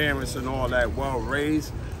your parents and all that, well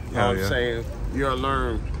raised, you know what I'm saying? You'll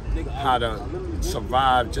learn how to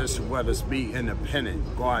survive just as well as be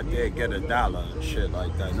independent. Go out there, get a dollar and shit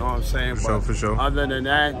like that. You know what I'm saying? For sure. Other than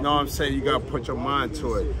that, you know what I'm saying? You got to put your mind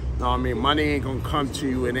to it. You know what I mean? Money ain't going to come to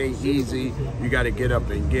you. It ain't easy. You got to get up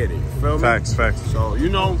and get it. Feel me? Facts. So, you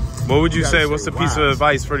know. What would you say? What's a piece of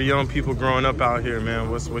advice for the young people growing up out here,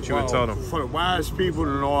 man? What you would tell them? For the wise people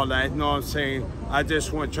and all that, you know what I'm saying? I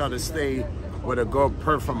just want y'all to stay with a good,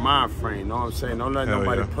 perfect mind frame, you know what I'm saying? Don't let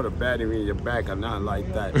nobody put a battery in your back or nothing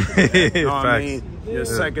like that. You know what I mean? Your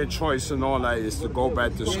second choice and all that is to go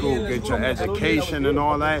back to school, get your education and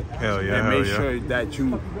all that. And make sure that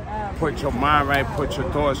you put your mind right, put your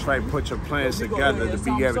thoughts right, put your plans together to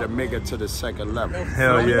be able to make it to the second level.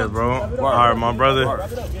 Hell yeah, bro. All right, my brother.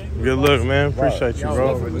 Good luck, man. Appreciate you, bro.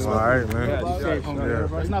 All right, man.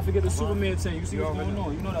 Let's not forget the Superman team. You see what's going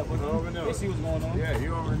on. You know that, but they see what's going on. Yeah,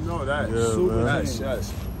 you already know that.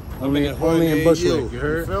 Yes. Only in Bushwick, you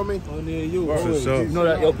heard? Feel me? Only in you. For sure. You know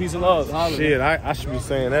that, yo, peace and love. Shit, I should be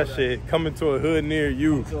saying that shit. Coming to a hood near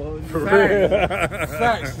you. For real.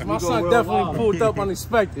 Facts. My son definitely pulled up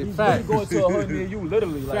unexpected. Facts. Going to a hood near you,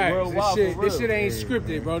 literally. Like, worldwide. This shit ain't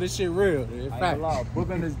scripted, bro. This shit real. Facts.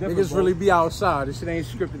 Brooklyn is different. Niggas really be outside. This shit ain't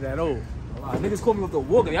scripted at all. Niggas called me with the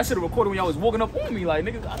walking. I should have recorded when y'all was walking up on me. Like,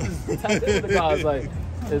 niggas, I just tapped into the guys. Like,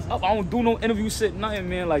 it's up. I don't do no interview shit, nothing,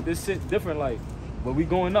 man. Like, this shit different. Like, but we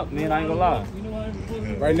going up, man. I ain't gonna lie.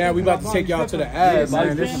 Right now, we about to take y'all to the Ave,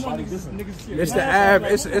 man. It's the Ave.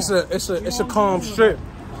 It's a calm strip,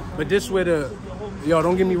 but this where the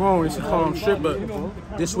don't get me wrong. It's a calm strip, but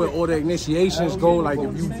this where all the initiations go. Like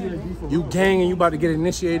if you gang and you about to get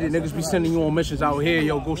initiated, niggas be sending you on missions out here.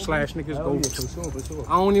 Yo, go slash niggas, go.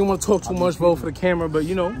 I don't even want to talk too much, bro, for the camera, but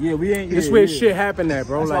you know, we ain't. This where shit happen at,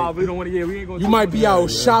 bro. Like we don't want to. We ain't gonna. You might be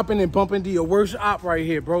out shopping and bump into your worst op right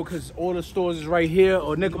here, bro, because all the stores is right here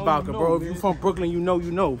or Knickerbocker, bro. If you from Brooklyn, you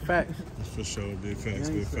know. Facts. For sure, big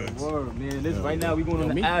facts. Word, man. This right now we going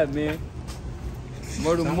on the Ave, man.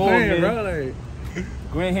 Murder More, man.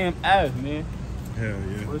 Graham Ave, man. Hell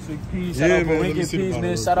yeah. Bushwick Peace. Shout out Lincoln Peace,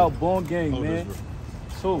 man. Shout out Bone Gang, man.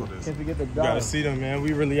 So, can't forget the guy. You gotta see them, man.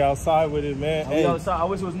 We really outside with it, man. Hey. Outside. I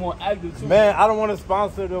wish it was more active, too. Man, I don't want to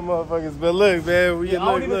sponsor them motherfuckers, but look, man.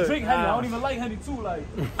 I don't even drink Henny. I don't even like Henny, too. Like.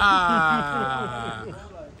 We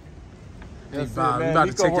about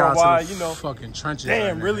to take y'all to the fucking trenches.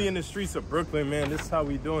 Damn, really in the streets of Brooklyn, man. This is how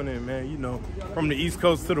we doing it, man. You know, from the East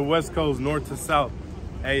Coast to the West Coast, north to south.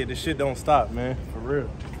 Hey, the shit don't stop, man. For real.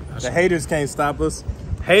 The haters can't stop us.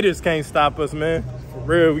 Haters can't stop us, man. For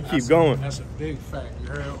real, we keep going. That's a big fact. You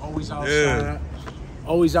heard? Always outside. Yeah.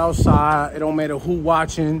 Always outside. It don't matter who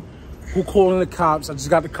watching, who calling the cops. I just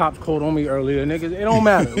got the cops called on me earlier. Niggas, it don't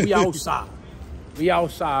matter. We outside. We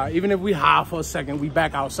outside. Even if we high for a second, we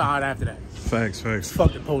back outside after that. Facts.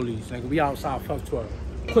 Fuck the police, nigga. We outside. Fuck 12.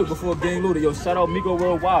 Quick before gang looted, yo, shout out Miko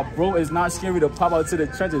Worldwide. Bro is not scary to pop out to the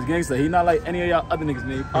trenches, gangster. He not like any of y'all other niggas,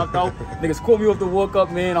 man. He popped out. Niggas called me off the walk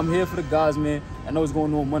up, man. I'm here for the guys, man. I know what's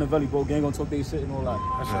going on in Money Valley, bro. Gang gonna talk their shit and all that.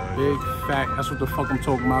 That's a big fact. That's what the fuck I'm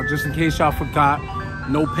talking about. Just in case y'all forgot,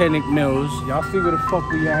 no Panic Mills. Y'all see where the fuck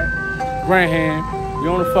we at. Graham. We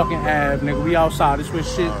on the fucking Ave, nigga. We outside. This where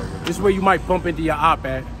shit. This where you might bump into your op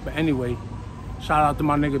at. But anyway, shout out to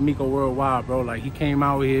my nigga Miko Worldwide, bro. Like, he came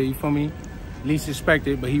out here, you feel me? Least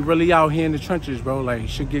expected, but he really out here in the trenches, bro. Like,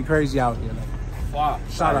 shit get crazy out here. Like,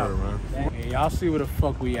 shout out, man. Hey, y'all see where the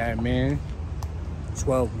fuck we at, man.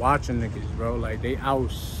 12 watching niggas, bro. Like, they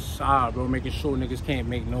outside, bro, making sure niggas can't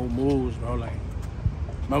make no moves, bro. Like,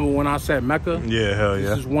 remember when I said Mecca? Yeah, hell yeah.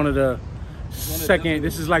 This is one of the second,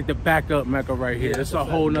 this is like the backup Mecca right here. It's a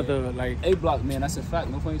whole nother, like... A-block, man, that's a fact,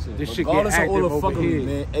 no funny shit. This shit get active over here.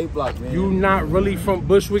 Man, A-block, man. You not really from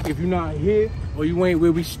Bushwick if you not here, or you ain't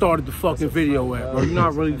where we started the fucking video at, bro. You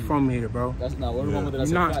not really from here, bro. That's not what wrong with it,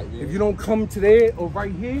 that's a fact, man. If you don't come to there or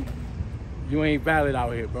right here, you ain't valid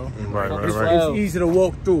out here, bro. Right. It's easy to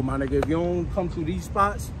walk through, my nigga. If you don't come through these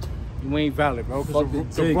spots, you ain't valid, bro.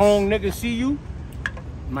 Because the wrong nigga see you,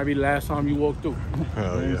 might be the last time you walk through.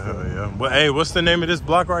 Hell yeah. But hey, what's the name of this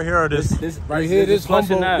block right here? Or this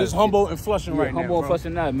Humboldt and Flushing right now. Humboldt and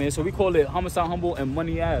Flushing Ave, man. So we call it Homicide Humboldt and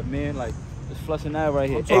Money Ave, man. Like, it's Flushing Ave right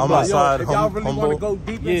here. Homicide, if y'all really want to go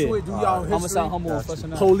deep into it, do y'all history. Homicide Humboldt and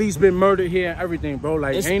Flushing Ave. Police been murdered here and everything, bro.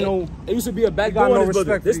 Like, It used to be a back door in this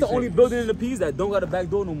building. This the only building in the P's that don't got a back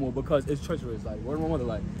door no more because it's treacherous. Like, what am I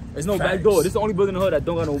like? There's no back door. This is the only building in the hood that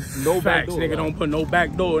don't got no back door. Nigga, don't put no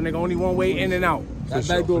back door. Nigga, only one way in and out. That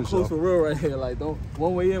back door close for real right here. Like, don't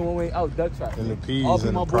one way in, one way out. Duck trap. In the P's all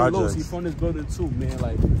and my the boy projects. Los, he from this building too, man.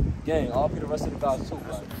 Like, gang, all be the rest of the guys too.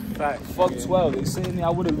 Like, fuck 12. They saying I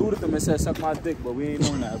would have looted them and said suck my dick, but we ain't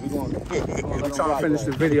doing that. We gonna trying to finish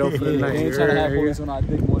the video for the night. We ain't trying to have police on our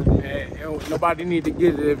dick more than that. Nobody need to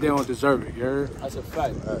get it if they don't deserve it, you heard? That's a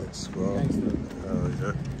fact. Thanks, bro.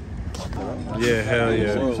 Yeah, hell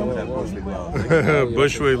yeah.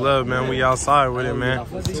 Bushwick love, man. We outside with it, man.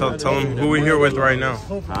 Tell them who we here with right now.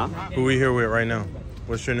 Huh? Who we here with right now?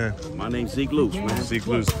 What's your name? My name's Zeke Luce, man. Zeke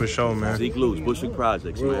Luce, for sure, man. Zeke Luce, Bushwick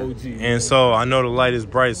Projects, man. And so I know the light is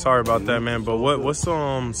bright. Sorry about that, man. But what's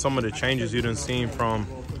some of the changes you done seen from,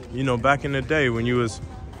 you know, back in the day when you was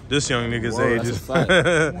this young nigga's age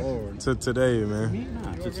to today, man?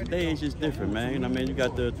 So today it's just different, man. You know what I mean? You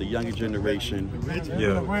got the younger generation.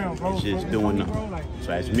 Yeah. It's just doing nothing.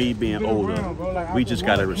 So as me being older, we just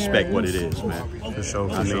gotta respect what it is, man. For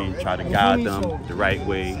sure, I mean, try to guide them the right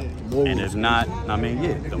way. And if not, I mean,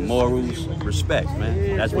 yeah, the morals, respect,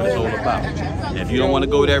 man. That's what it's all about. And if you don't want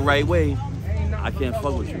to go that right way, I can't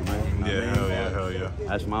fuck with you, man. Yeah, hell yeah.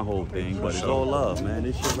 That's my whole thing. But it's all love, man.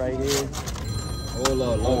 This shit right here. All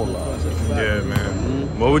love. Yeah,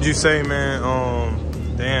 man. What would you say, man?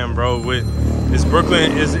 Damn, bro. Is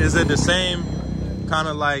Brooklyn? Is it the same kind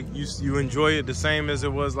of like you enjoy it the same as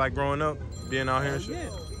it was like growing up, being out here and shit? Yeah.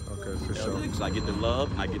 Okay, for sure. Because I get the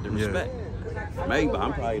love and I get the respect. Maybe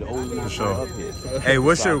I'm probably the oldest one sure. up here. Hey,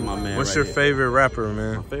 what's your favorite rapper,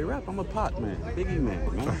 man? My favorite rapper? I'm a Pac, man. Biggie,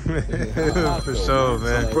 man. For sure,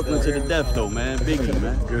 man. From Brooklyn to the death, though, man. Biggie,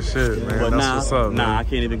 man. Good shit, man. But That's what's up, man. I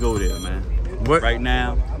can't even go there, man. What? Right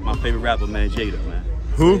now, my favorite rapper, man, Jada, man.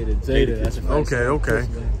 Who? Jada. That's okay.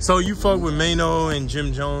 So you fuck with Mano and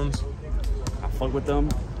Jim Jones? I fuck with them.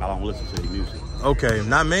 I don't listen to their music. Okay,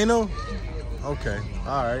 not Mano? Okay,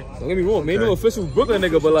 all right. Don't get me wrong, Mano official Brooklyn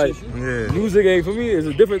nigga, but like, music ain't for me. Is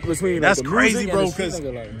a difference between that's like, the crazy, music bro. and the Because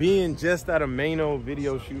like, being just at a Mano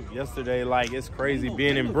video shoot yesterday, like it's crazy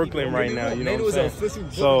being in Brooklyn right now. You know what I'm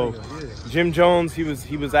saying? So Jim Jones, he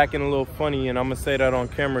was acting a little funny, and I'm gonna say that on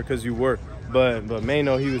camera because you were. But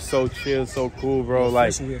Mano, he was so chill, so cool, bro.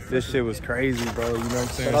 Like this shit was crazy, bro. You know what I'm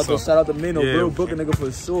saying? Shout out to Mano, real Brooklyn nigga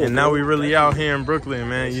for sure. And now we really out here in Brooklyn,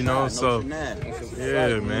 man. You know, so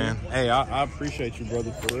yeah, man. Hey, I appreciate you,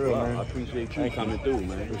 brother, for real, man. I appreciate you coming through,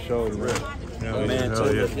 man. For sure, man. My man told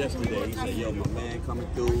us yesterday. He said, "Yo, my man coming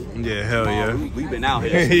through." Yeah, hell yeah. We've been out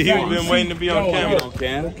here. He's been waiting to be on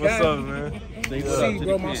camera. What's up, man? See,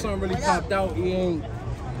 bro, my son really popped out. He ain't.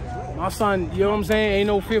 My son, you know what I'm saying? Ain't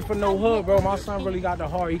no fear for no hood, bro. My son really got the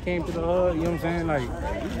heart. He came to the hood, you know what I'm saying? Like,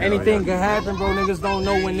 anything can happen, bro. Niggas don't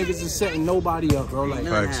know when niggas is setting nobody up, bro. Like,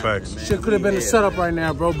 facts. Shit could have been a setup right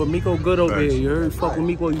now, bro. But Miko good over here. You heard? Fuck with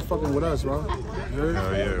Miko, you fucking with us, bro. You heard?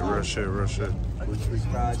 Hell yeah, real shit.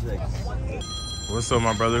 What's up,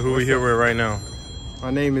 my brother? Who we here with right now? My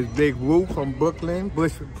name is Big Woo from Brooklyn,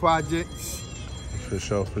 BUSHWICK Projects. For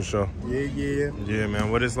sure. Yeah,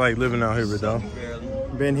 man. What it's like living out here, Vidal?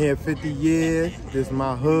 Been here 50 years. This is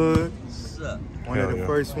my hood. One of the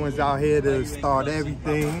first ones out here to start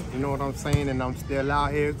everything. You know what I'm saying? And I'm still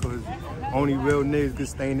out here because only real niggas can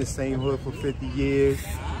stay in the same hood for 50 years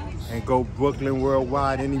and go Brooklyn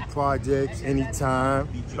worldwide, any projects, anytime.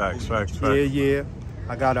 Facts. Yeah.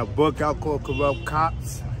 I got a book out called Corrupt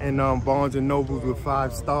Cops and Barnes & Nobles with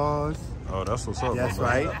 5 stars. Oh, that's what's up. That's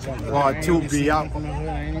right. Part 2 be out.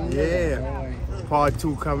 Yeah. Part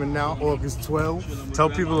 2 coming out August 12th. Tell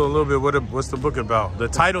people a little bit what's the book about. The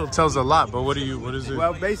title tells a lot, but what is it?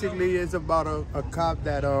 Well, basically, it's about a cop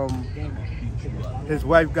that his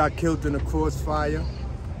wife got killed in a crossfire.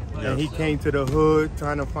 Yes. And he came to the hood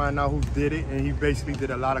trying to find out who did it, and he basically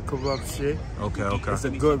did a lot of corrupt shit. Okay. It's a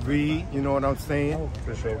good read, you know what I'm saying?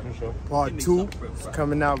 For sure. Part 2 is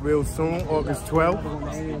coming out real soon, August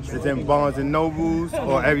 12th. It's in Barnes & Nobles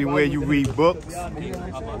or everywhere you read books.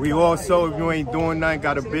 We also, if you ain't doing nothing,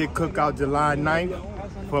 got a big cookout July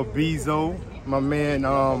 9th for Bezo. My man,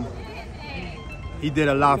 he did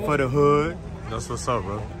a lot for the hood. That's what's up,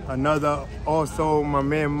 bro. Another, also, my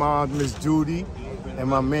man, mom, Miss Judy. And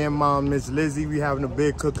my man, mom, Miss Lizzie, we having a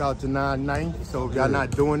big cookout July 9th. So if y'all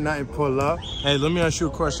not doing nothing, pull up. Hey, let me ask you a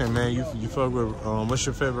question, man. You fuck with, what's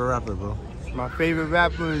your favorite rapper, bro? My favorite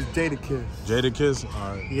rapper is Jadakiss. Jadakiss?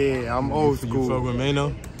 All right. Yeah, I'm old school. You fuck with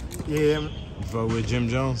Mano? Yeah. You fuck with Jim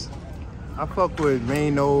Jones? I fuck with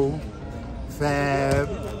Mano, Fab.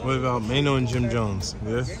 What about Mano and Jim Jones?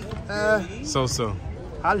 Yeah? So.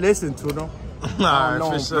 I listen to them. I don't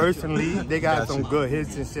know them personally. They got some you. good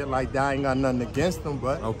hits and shit like that. I ain't got nothing against them,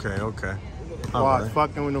 but okay. Well,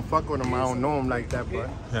 fucking with them, I don't know them like that, but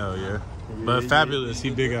hell yeah. But Fabulous,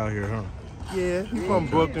 he big out here, huh? Yeah, he from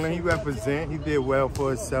Brooklyn. He represent. He did well for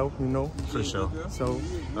himself, you know. For sure. So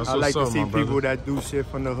that's I like to see people brother. that do shit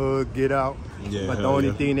from the hood get out. Yeah, but the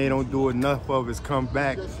only thing they don't do enough of is come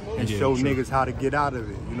back and show niggas how to get out of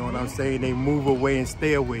it. You know what I'm saying? They move away and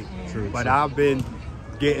stay away. But I've been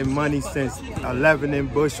getting money since 11 in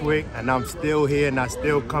Bushwick, and I'm still here, and I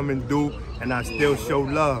still come and do, and I still show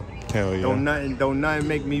love. Hell yeah. Don't nothing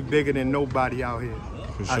make me bigger than nobody out here.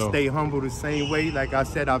 For sure. I stay humble the same way. Like I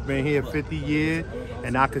said, I've been here 50 years,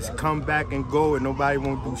 and I could come back and go, and nobody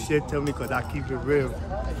won't do shit to me because I keep it real.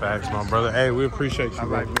 Facts, my brother. Hey, we appreciate you, all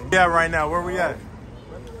right, man. Yeah, right now, where we at?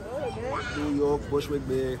 New York, Bushwick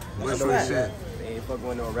big. Bushwick shit. They ain't fucking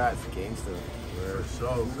with no rats, gangster.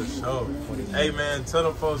 For sure. Hey man, tell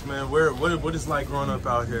them folks, man, what it's like growing up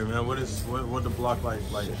out here, man. What the block like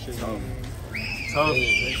shit. Tell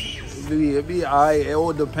It be alright. It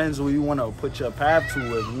all depends where you want to put your path to.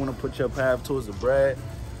 If you want to put your path towards the bread,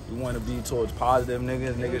 you want to be towards positive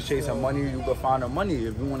niggas chasing money, you can find the money.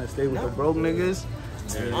 If you want to stay with the broke niggas,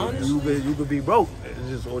 you could be broke. It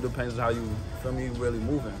just all depends how you feel me really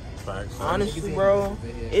moving. Facts. Honestly, bro,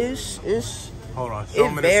 it's hold on.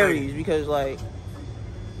 It varies because like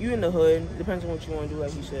you in the hood, depends on what you want to do.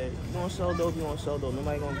 Like you said, you want to sell dope, you want to sell dope.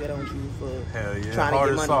 Nobody gonna get on you for trying to get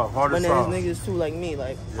money. But there's niggas too like me.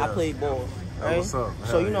 Like I play ball, right? What's up?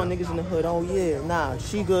 So you know niggas in the hood. Oh yeah, nah,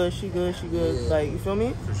 she good. Yeah. Like you feel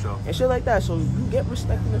me? For sure. And shit like that. So you get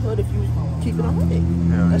respect in the hood if you keep it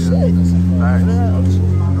 100. That's it. Facts.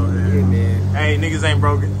 Go ahead. Yeah, man. Hey, niggas ain't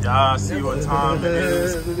broken. Y'all see what time it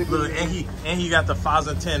is. Look, and he got the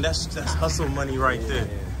 510. That's hustle money right there.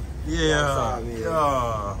 Yeah.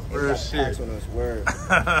 Real shit.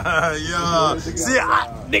 Yeah. See,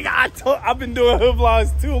 I've been doing hood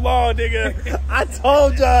vlogs too long, nigga. I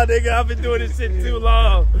told y'all, nigga, I've been doing this shit too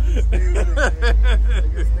long.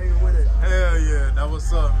 Hell yeah. That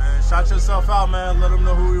what's up, man. Shout yourself out, man. Let them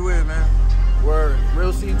know who we with, man. Word.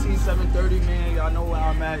 Real CT 730, man. Y'all know where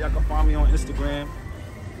I'm at. Y'all can find me on Instagram.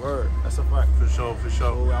 Word. That's a fact. For sure.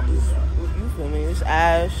 You feel me? It's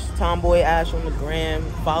Ash, Tomboy Ash on the gram.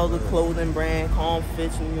 Follow the clothing brand, Calm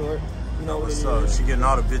Fits New York. You know what's up? She getting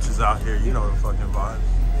all the bitches out here. You know the fucking vibe.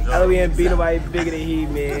 I don't even be nobody bigger than he,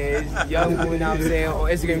 man. It's Young Bull, you know what I'm saying? On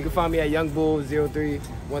Instagram, you can find me at YoungBull0313, you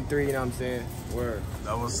know what I'm saying? Word.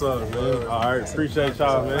 That what's up, man. All right, appreciate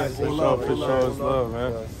y'all, man. For sure, it's love,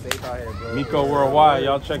 man. Miko Worldwide,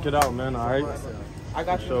 y'all check it out, man. All right. I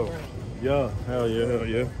got you. Yeah, hell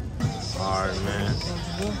yeah. All right, man.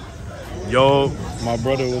 Yo, my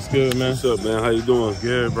brother, what's good, man? What's up, man? How you doing?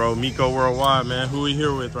 Good, bro. Miko Worldwide, man. Who we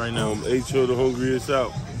here with right now? H.O. the Hungriest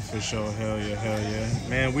Out. For sure, hell yeah.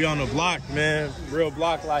 Man, we on the block, man. Real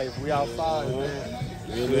block life. We outside, man.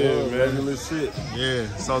 Yeah, man. Regular shit. Yeah.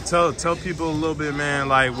 So tell people a little bit, man,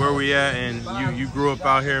 like where we at, and you grew up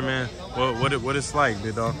out here, man. What it's like,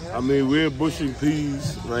 big dog? I mean, we're bushing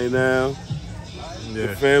peas right now. Yeah.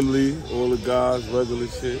 The family, all the guys, regular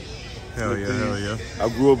shit. Hell yeah. I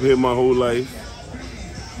grew up here my whole life.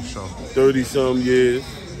 For sure. 30-some years.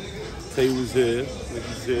 Tay was here, like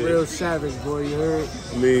you said. Real savage, boy, you heard?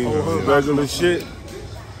 I mean, regular shit.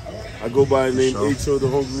 I go by the name H.O. the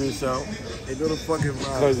Hungriest Out. They know the fucking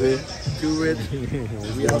vibe. Cousin. Too rich.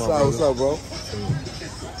 We outside. What's up, bro?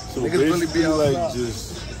 So basically, like,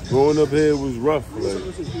 just growing up here was rough. Like,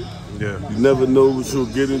 yeah. You never know what you'll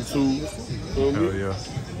get into. Hell yeah.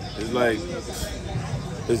 It's like,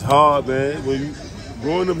 it's hard, man. When you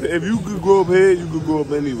growing up, if you could grow up here, you could grow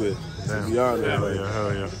up anywhere. To be honest,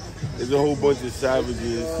 Hell yeah. There's a whole bunch of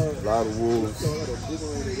savages, a lot of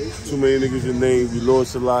wolves. Too many niggas in name. We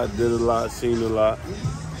lost a lot, did a lot, seen a lot.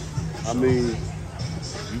 I mean,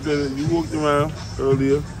 you walked around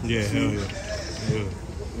earlier. Yeah, hell yeah.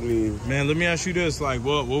 I mean, man, let me ask you this: like,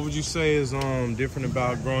 what would you say is different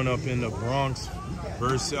about growing up in the Bronx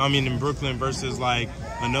versus, in Brooklyn versus like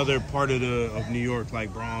another part of New York,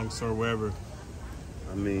 like Bronx or wherever?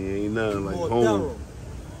 I mean, ain't nothing like home.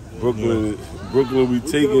 Brooklyn, we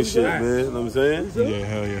taking shit, man. You know what I'm saying? Yeah,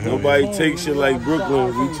 hell yeah. Nobody takes shit like Brooklyn.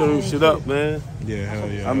 We turn shit up, man. Yeah,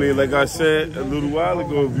 hell yeah. I mean, like I said a little while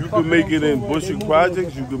ago, if you could make it in Bushwick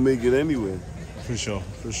projects, you could make it anywhere. For sure.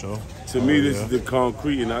 To me, this is the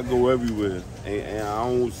concrete, and I go everywhere. And I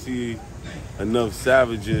don't see enough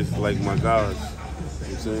savages like my guys. You know what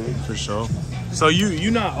I'm saying? For sure. So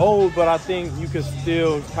you not old, but I think you could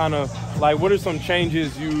still kind of, like, what are some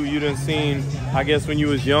changes you done seen, I guess, when you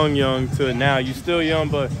was young to now? You still young,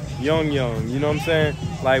 but young, you know what I'm saying?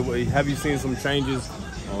 Like, have you seen some changes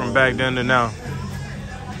from back then to now?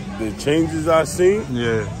 The changes I seen?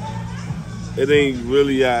 Yeah. It ain't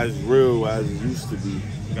really as real as it used to be.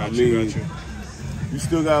 Got you. You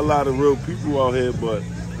still got a lot of real people out here, but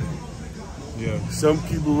yeah, some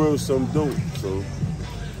keep it real, some don't. So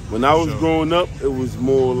when I was growing up, it was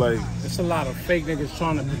more like it's a lot of fake niggas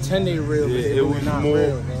trying to pretend they real. Yeah, but it was not more.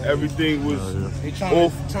 Real, everything was. They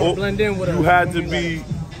trying to blend in with us. You had to be.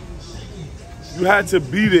 You had to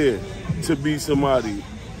be there to be somebody.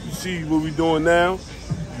 You see what we doing now?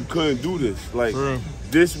 You couldn't do this. Like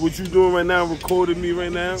this, what you doing right now, recording me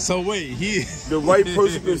right now. So wait, the right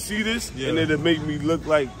person can see this, and it'll make me look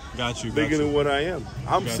like bigger than what I am.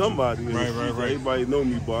 I'm somebody. Right. Everybody know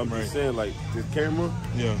me, but I'm just saying, like, the camera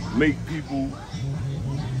make people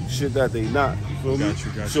shit that they not. You feel me? Got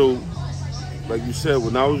you. So, like you said,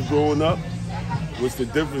 when I was growing up, what's the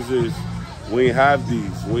difference is we ain't have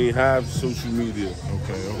these. We ain't have social media.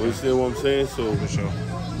 Okay. You understand what I'm saying? So, for sure,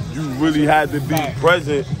 you really had to be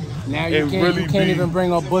present. Now you can't even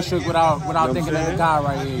bring up Bushwick without thinking of the guy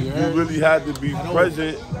right here. You really had to be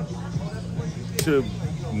present to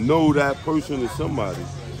know that person is somebody.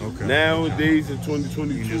 Okay. Nowadays in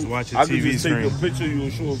 2022, you just watch a I TV can just screen. take a picture of you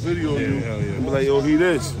and show a video of you and be Yeah. like, yo, he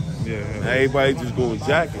this. Yeah. And everybody just going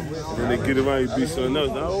jacking. And then they get around and be something else.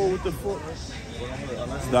 Like, oh, what the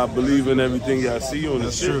fuck? Stop believing everything y'all see on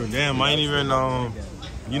the shit. That's true. Damn, I ain't even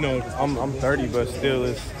I'm 30, but still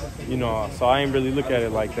it's so I ain't really look at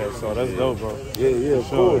it like that. So that's dope, bro. Yeah, of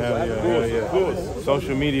course. Hell yeah.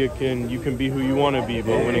 Social media you can be who you want to be,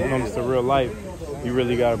 but when it comes to real life, you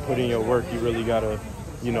really gotta put in your work. You really gotta,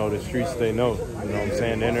 the streets they know. You know what I'm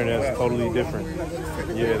saying? The internet's totally different.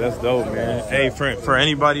 Yeah, that's dope, man. Hey, for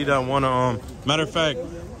anybody that wanna, matter of fact,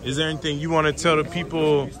 is there anything you wanna tell the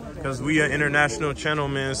people? Because we an international channel,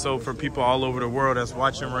 man, so for people all over the world that's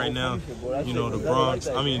watching right now,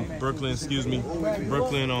 the Brooklyn, excuse me.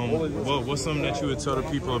 Brooklyn, what's something that you would tell the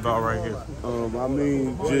people about right here?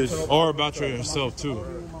 Or about yourself, too.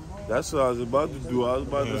 That's what I was about to do. I was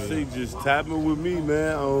about to say, just tap in with me,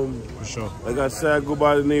 man. For sure. Like I said, I go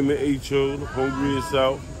by the name of H.O., the Hungriest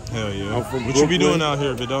Out. Hell yeah. I'm from What Brooklyn. you be doing out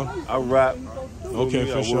here, Vidal? I rap. Okay,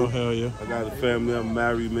 for sure. Hell yeah. I got a family. I'm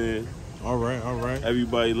married, man. All right.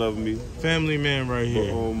 Everybody love me. Family man right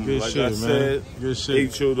here. Good like shit, I said, man. Good shit.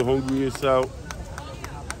 H.O., the Hungriest Out.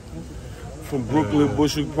 From Brooklyn,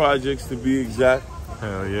 Bushwick Projects to be exact.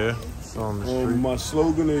 Hell yeah. On the street. My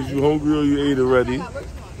slogan is, you hungry or you ate already. Hell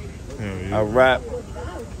yeah. I rap.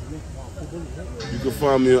 You can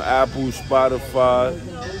find me on Apple, Spotify,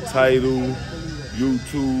 Tidal,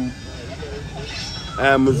 YouTube,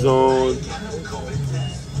 Amazon.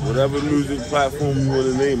 Whatever music platform you want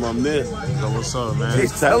to name, I'm there. So what's up, man?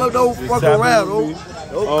 Just tell them don't fuck around. Don't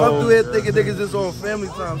come through here thinking niggas just on family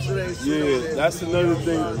time. Shit ain't shit. Yeah, that's another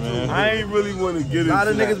thing. Man. I ain't really want to get into that. A lot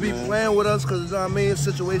of niggas be playing with us because, you know what I mean,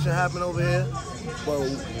 situation happen over here. But,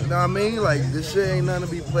 you know what I mean? Like, this shit ain't nothing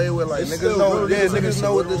to be played with. Like, niggas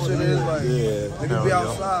know what this shit is. Like, niggas be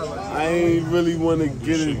outside. Like, I ain't really want to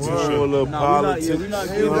get into all the politics. You ain't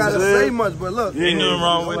gotta say much, but look. Ain't nothing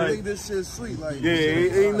wrong with I it. think this shit's sweet. Like,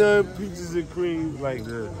 ain't nothing peaches and cream. Like,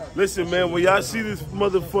 listen, man, when y'all see this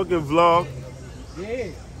motherfucking vlog,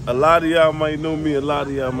 a lot of y'all might know me, a lot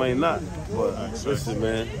of y'all might not. But listen,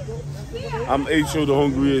 man, I'm H.O. the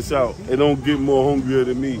Hungriest Out. It don't get more hungrier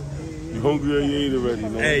than me. You hungry or you ate already,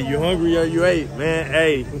 man? Hey, you hungry or you ate, man?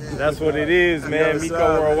 Hey, that's what it is, man.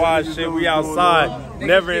 Miko Worldwide shit, we outside.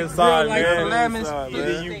 Never inside, man.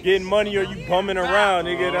 Either you getting money or you bumming around,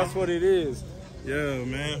 nigga. That's what it is. Yeah,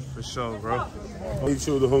 man, for sure, bro. Make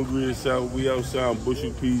sure the hungriest out. We outside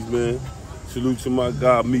Bushwick Peas, man. Salute to my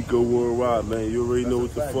guy Miko Worldwide, man. You already know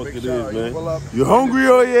what the fuck it is, man. You hungry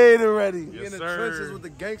or you ain't already? We in the trenches with the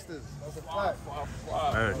gangsters. That's a fact.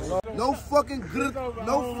 No fucking grip,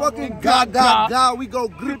 no fucking god. We go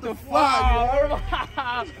grip the fire.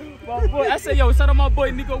 My boy, I say, yo, shout out my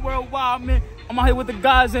boy Miko Worldwide, man. I'm out here with the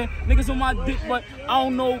guys and niggas on my dick, but I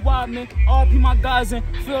don't know why, man. RP my guys and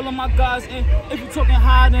feel on my guys and if you talking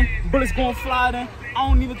high, then bullets gon' fly, then I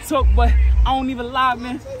don't even talk, but I don't even lie,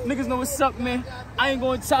 man. Niggas know what's up, man. I ain't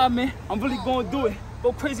gonna try, man. I'm really gonna do it.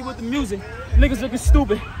 Go crazy with the music. Niggas looking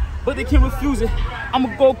stupid, but they can't refuse it.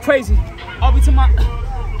 I'ma go crazy. I'll be to my...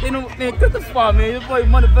 They know, man, get the fuck, man. Your boy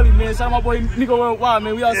Money Belly, man. Shout out my boy Miko Worldwide,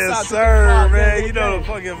 man. We outside. Yes, sir, man. You know the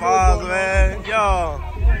fucking vibes, man. Yo,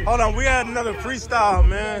 hold on. We had another freestyle,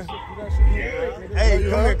 man.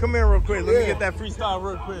 Hey, come here real quick. Let me get that freestyle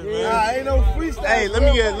real quick, man. Nah, ain't no freestyle. Hey, let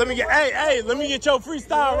me get your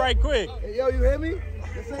freestyle right quick. Hey, yo, you hear me?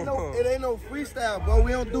 It ain't no freestyle, bro.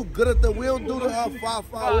 We don't do good at the. We don't do the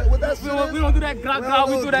 5-5. What that shit? We don't do that gra.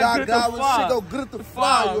 We do that good at the fly. Shit go good at the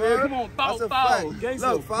fly, you heard? Come on, That's a fact.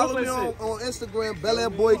 Look, follow me on Instagram, Bel Air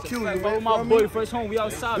Boy Q. Follow my boy, Fresh Home. We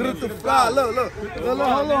outside. Good at the fly. Look. Hold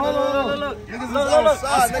on. Niggas is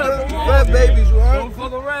outside, nigga. Red babies, you heard? Don't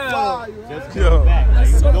fuck around. Just chill.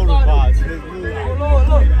 Let's go to vibes.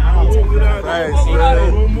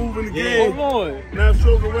 Hey, we're moving again. Hold on. Now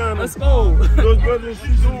show around. Let's go. Those brothers,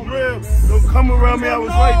 she's so real. Don't come around me. I was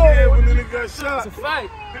right there when the nigga got shot. It's a fight.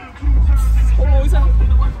 Hold on.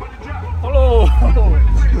 Oh,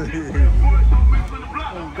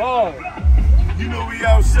 God. You know we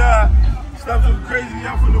outside. Stop so crazy.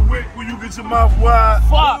 Y'all from the wick when you get your mouth wide.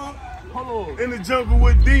 Fuck. Hold on. In the jungle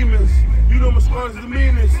with demons. You know my squad is the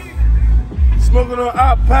meanest. Smoking on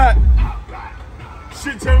hot pot.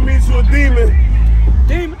 Shit turned me into a demon.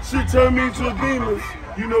 Shit turned me into a demon.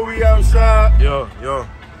 You know we outside. Yo.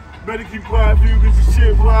 Better keep quiet if you get your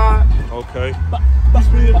shit right. Okay. You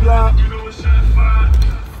spin the block. You know what's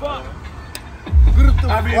Fuck.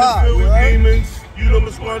 I be in the field with demons. You know my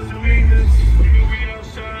squad is the meanest.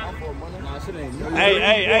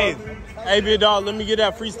 Hey, big dog, let me get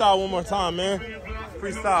that freestyle one more time, man.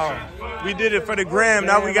 Freestyle. We did it for the gram,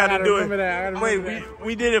 now we gotta do it. Wait,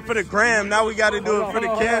 we did it for the gram, now we gotta do it for the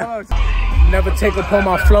cam. Never take upon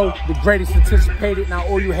my flow, the greatest anticipated. Now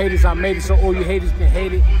all you haters, I made it, so all you haters can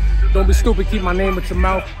hate it. Don't be stupid, keep my name at your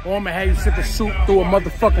mouth, or I'ma have you sip a soup through a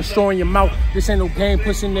motherfucking straw in your mouth. This ain't no game,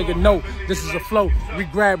 pussy nigga, no. This is a flow. We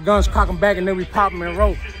grab guns, cock them back, and then we pop them and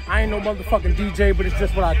roll. I ain't no motherfucking DJ, but it's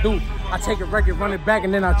just what I do. I take a record, run it back,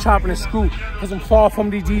 and then I chop it and screw. Cause I'm far from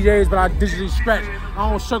these DJs, but I digitally scratch. I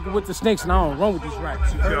don't circle with the snakes, and I don't run with these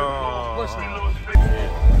rats.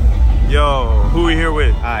 Yo, who we here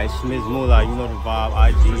with? Alright, Schmiz Moolah, you know the vibe.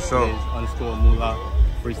 IG Schmiz_Moolah.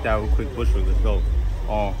 Freestyle real quick, Bushwick, let's go.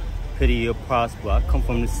 Pity or prosper. I come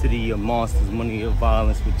from the city of monsters, money or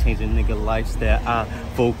violence will change a nigga lifestyle. I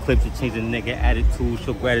full clips to change a nigga attitude,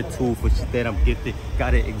 show gratitude for shit that I'm gifted.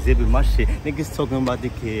 Gotta exhibit my shit. Niggas talking about the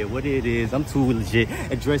kid, what it is, I'm too legit.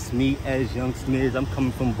 Address me as Young Schmiz, I'm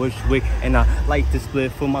coming from Bushwick, and I like to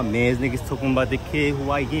split for my mans. Niggas talking about the kid, who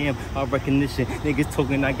I am, my recognition. Niggas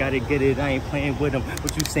talking, I gotta get it, I ain't playing with them.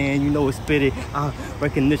 What you saying, you know it's spit it.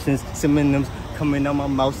 Recognitions, synonyms, coming out my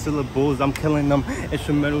mouth, syllables, I'm killing them.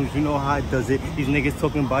 Instrumentals, you know how it does it. These niggas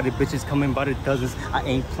talking about it, bitches coming by the dozens. I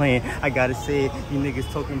ain't playing, I gotta say it. You niggas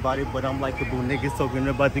talking about it, but I'm likable. Niggas talking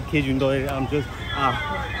about the kids, you know that I'm just,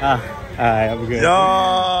 alright, I'm good. Yo,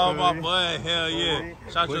 my boy, hell yeah.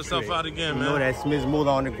 Shout yourself out again, man. You know that Schmiz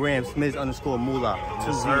Moolah on the gram, Schmiz_Moolah.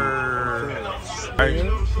 Yes, sir. Right.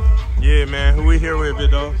 Yeah, man, who we here with, big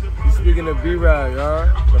dog? You speaking to B-Rad, y'all.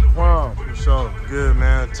 The prom. For sure. Good,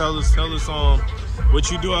 man. Tell us what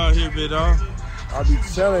you do out here, big dog. I be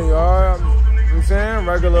chilling, y'all. You know what I'm saying?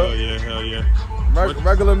 Regular. Hell yeah.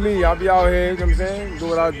 Regular me. I be out here, you know what I'm saying? Do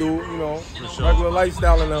what I do, you know. For sure. Regular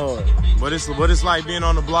lifestyle in the hood. What it's like being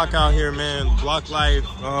on the block out here, man? Block life,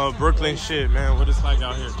 Brooklyn shit, man. What it's like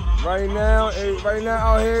out here? Right now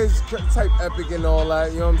out here is type epic and all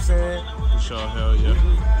that, you know what I'm saying? For sure, hell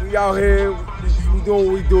yeah. We out here, we doing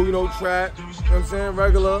what we do, you know, trap, you know what I'm saying?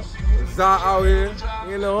 Regular. Zah out here,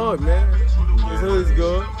 we in the hood, man. This hood is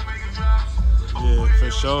good. Yeah,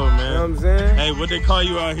 for sure, man. You know what I'm saying? Hey, what they call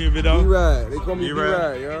you out here, Vido? B-Rad. They call me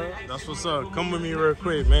B-Rad, yo. That's what's up. Come with me real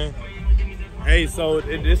quick, man. Hey, so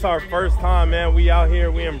this our first time, man. We out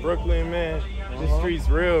here, we in Brooklyn, man. This street's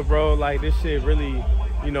real, bro. Like, this shit really,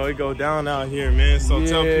 you know, it go down out here, man. So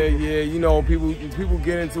tell people. Yeah, you know, people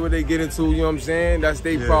get into what they get into, you know what I'm saying? That's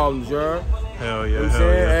their problems, yo. Hell yeah, you know what I'm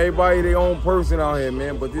saying? Everybody their own person out here,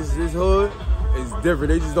 man. But this hood, it's different.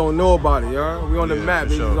 They just don't know about it, y'all. We on the map,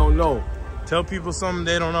 they just don't know. Tell people something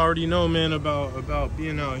they don't already know, man, about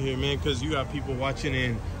being out here, man, because you got people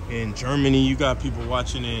watching in Germany, you got people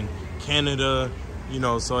watching in Canada, you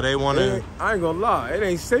know, so they want to... I ain't gonna lie, it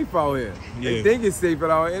ain't safe out here. Yeah. They think it's safe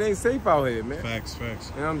out here. It ain't safe out here, man. Facts. You know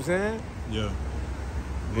what I'm saying? Yeah.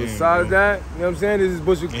 Besides that, you know what I'm saying? This is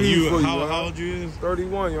Bushwick Peace for you, how old you is?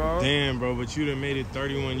 31, y'all. Damn, bro, but you done made it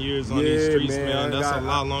 31 years on these streets, man. That's a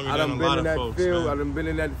lot longer than a lot of folks, man. I done been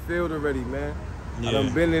in that field already, man. Yeah. I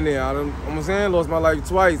done been in there. I'm saying, lost my life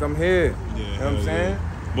twice. I'm here. Yeah, you know what I'm saying?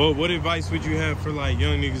 Well, what advice would you have for like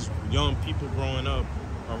young niggas, young people growing up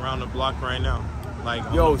around the block right now? Like,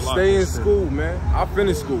 yo, stay in school, man. I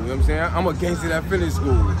finished school, you know what I'm saying? I'm a gangster that finished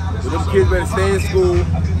school. So them kids better stay in school,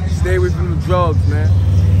 stay away from the drugs, man.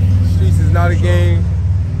 Streets is not a game. You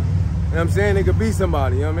know what I'm saying? They could be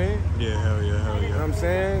somebody, you know what I mean? Yeah, hell yeah. You know what I'm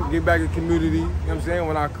saying? Get back to the community, you know what I'm saying?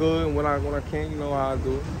 When I could and when I can't, you know how I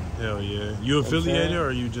do it. Hell yeah. You affiliated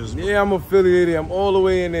or you just... Yeah, I'm affiliated. I'm all the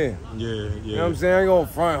way in there. Yeah. You know what I'm saying? I ain't gonna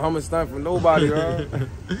front hummer stunt for nobody, bro.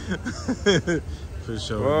 For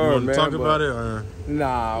sure. You want to talk about it or?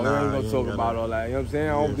 Nah, we ain't gonna talk about all that. You know what I'm saying?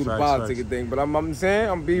 I don't do the politics thing, but I'm saying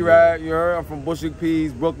I'm B-Rad. You heard? I'm from Bushwick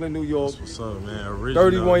Peace, Brooklyn, New York. That's what's up, man? Original.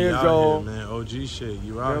 31 years old. Here, man. OG shit. You out here,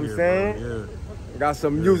 you know what I'm saying? Bro. Yeah. Got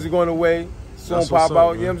some music on the way. Soon pop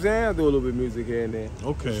out. Man. You know what I'm saying? I do a little bit of music here and there.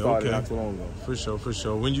 Okay. Started not too long ago. For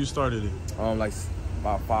sure. When you started it? Like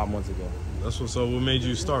about 5 months ago. That's what's up. What made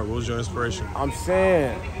you start? What was your inspiration? I'm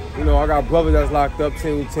saying, you know, I got brothers that's locked up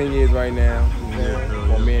 10 years right now.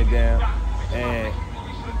 Yeah, man down. And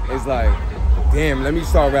it's like, damn, let me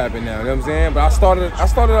start rapping now. You know what I'm saying? But I started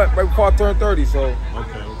like right before I turned 30, so I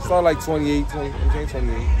started like 28.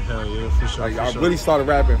 Hell yeah, for sure. Like I really started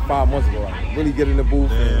rapping 5 months ago. Like really get in the booth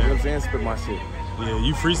and, you know what I'm saying, spit my shit. Yeah,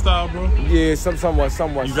 you freestyle, bro? Yeah, somewhat.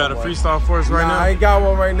 You got a freestyle for us right now? I ain't got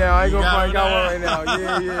one right now. I ain't got one right now.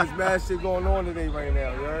 Yeah, it's mad shit going on today right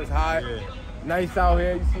now. You know, it's hot. Yeah. Nice out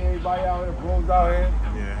here. You see everybody out here, bros out here.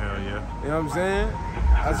 Yeah, hell yeah. You know what I'm saying?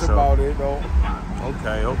 That's about it, though.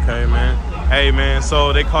 Okay, man. Hey, man,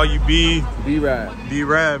 so they call you B-Rad.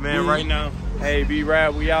 B-Rad, man, right now. Hey,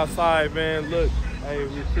 B-Rad, we outside, man. Look, hey,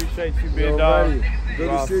 we appreciate you, big dog. Good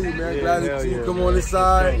to see you, man. Glad to see you come on this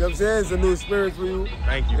side. You know what I'm saying? It's a new experience for you.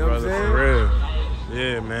 Thank you, brother, for real.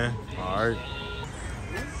 Yeah, man. All right.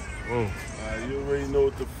 Whoa. You already know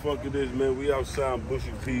what the fuck it is, man. We outside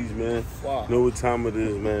Bushwick Peas, man. Wow. Know what time it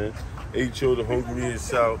is, man. H.O. the Hungriest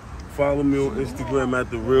South. Follow me on Instagram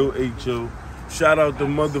at The Real H.O. Shout out to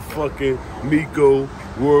motherfucking Miko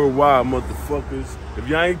Worldwide, motherfuckers. If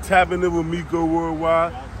y'all ain't tapping in with Miko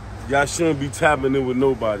Worldwide, y'all shouldn't be tapping in with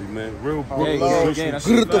nobody, man. Real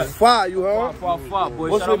Good to fire, you heard? Boy.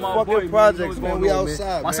 What's your fucking projects, man? We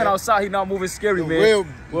outside, my son outside, he not moving scary, man.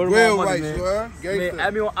 Real rights, you heard? Man,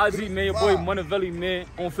 add me on IG, man. Your boy Monavelli, man.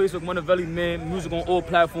 On Facebook, Monavelli, man. Music on all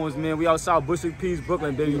platforms, man. We outside Bushwick Peace,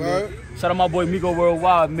 Brooklyn, baby, man. Shout out my boy Miko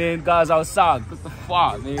Worldwide, man. Guys outside. Good to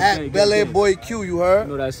fire, man. At Bel Air Boy Q, you heard?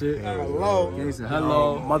 You know that shit. Hello.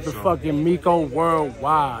 Hello. Motherfucking Miko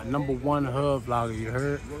Worldwide. #1 hood vlogger, you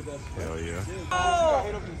heard? Hell yeah.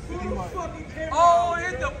 Oh,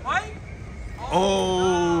 hit the bike?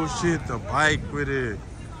 Oh, shit, the bike with it.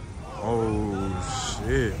 Oh,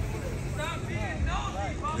 shit.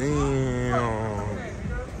 Damn.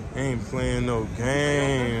 Ain't playing no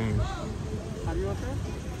games.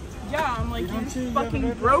 Yeah, I'm like, you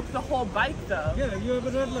fucking broke the whole bike, though. Yeah, you have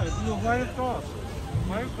a red light. You right across.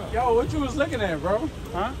 Yo, what you was looking at, bro?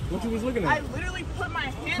 Huh? What you was looking at? I literally put my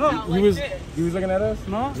hand out like this. You was looking at us?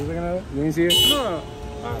 No. You was looking at us? You didn't see it? No.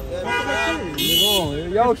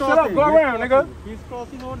 Yo, shut up. Go around, nigga. He's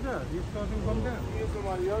crossing over there. He's crossing from there.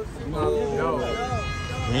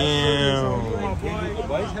 Damn.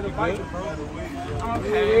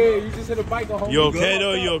 Yeah, you just hit a bike. You okay,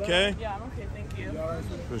 though? You okay? Yeah, I'm okay. Thank you.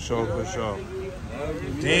 For sure.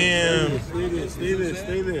 Damn. Stay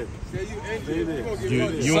there.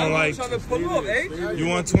 You want like? You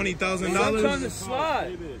want $20,000? I'm trying to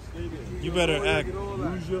slide. You better act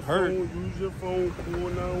hurt. Use your phone. Call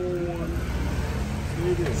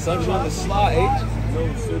 911. Son trying to slide, H.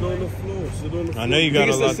 No, sit on the floor. I know you got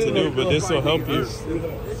a lot to do, but this will help you. For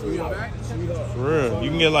real. You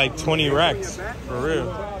can get like 20 racks. For real.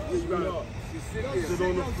 Sit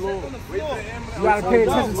on the floor. You gotta pay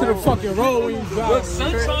attention to the fucking road when you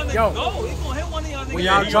drive. Yo, when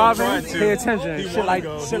y'all driving, pay attention. Shit like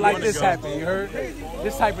this happen. You heard?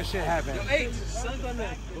 This type of shit happen. Hey, son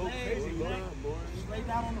gonna go crazy, man. Lay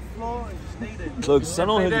down on the floor. Look, son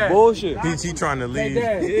on his bullshit. He trying to leave.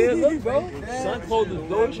 Yeah, look, bro. Son closed the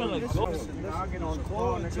door trying to go.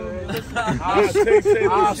 I'll shoot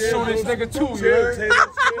this nigga too, yeah.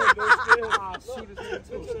 I'll shoot this nigga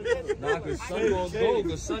too. Nah, cause son gonna go.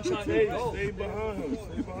 Cause son trying to go. Stay behind him.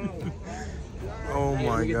 Stay behind him. Oh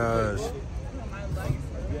my gosh.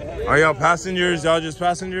 Are y'all passengers? Y'all just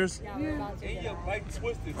passengers?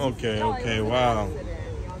 Okay, okay, wow.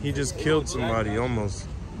 He just killed somebody almost.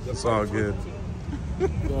 It's all good.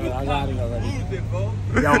 I got it already.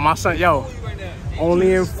 Yo, my son, yo.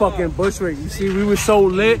 Only in fucking Bushwick. You see, we was so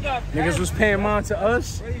lit. Niggas was paying mind to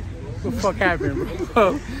us. What the fuck happened,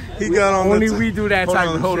 bro? He got on Only we do that type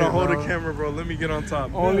of shit. Hold on, hold the camera, bro. Let me get on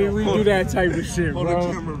top. Only we do that type of shit, bro. Hold the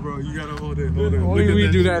camera, bro. You gotta hold it. Hold it. Only we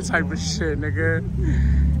do that type of shit, nigga.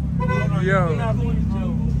 Yo.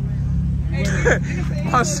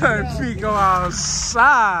 My son Miko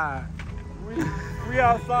outside. We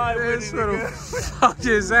outside with it, nigga. Fuck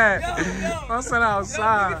is that? My son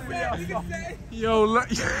outside. Yo, look.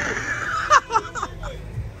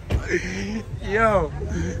 Yo.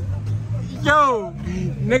 Yo.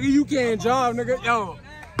 Nigga, you can't drive, nigga. Yo.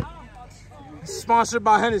 Sponsored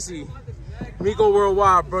by Hennessy. Miko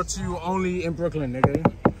Worldwide, brought to you only in Brooklyn, nigga.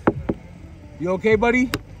 You okay,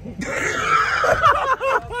 buddy?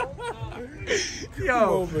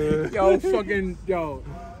 Yo, yo, fucking, yo.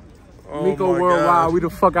 Oh Miko my Worldwide, gosh. we the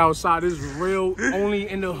fuck outside. This is real, only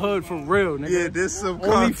in the hood for real, nigga. Yeah, this some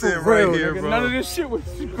only content for real, right here, nigga. bro. None of this shit was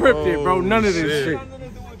scripted, bro. None of this shit.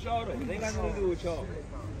 They got nothing to do with y'all.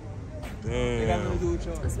 Damn. They got nothing to do with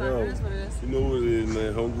y'all. Yo, you know what it is,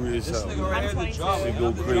 man. Hungry as hell. Shit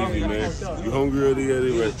go crazy, man. You hungry or you ate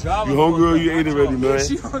already? You hungry or you ate already, man?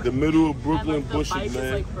 The middle of Brooklyn, Bushwick,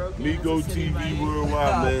 man. Miko TV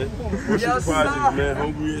Worldwide, man. Bushwick Project, man.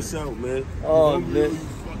 Hungry as hell, man. Oh, man.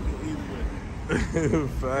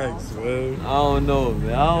 Facts, man. I don't know,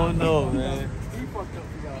 man. I don't know, man.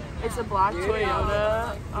 It's a black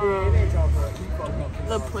Toyota.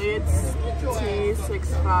 The plate's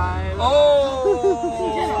T65. Oh!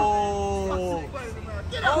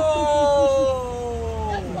 Oh!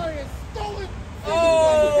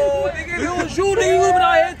 Nigga, if it was you, nigga, you would've been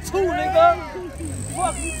out here too, nigga.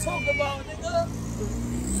 Fuck you talking about, nigga?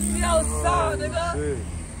 We outside, nigga.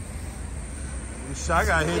 I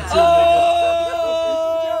got hit too,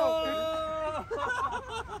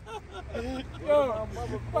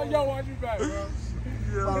 Yo, watch you back, bro.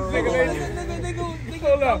 Nigga,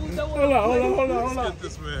 hold on. Let's get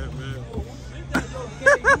this man, bro.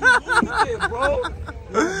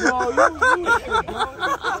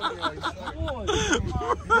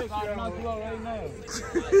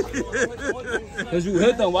 Cause you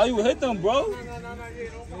hit them. Why you hit them, bro?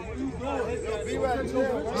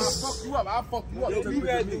 I'll fuck you up. Yo,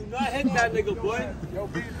 B-Rad, do not hit that nigga, boy. Yo,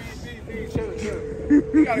 B, chill.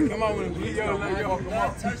 You gotta come out with him. Yo, come on. Nah,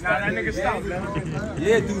 that nigga stop, man.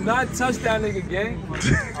 Yeah, do not touch that nigga, gang.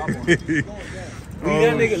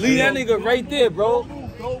 Leave that nigga right there, bro.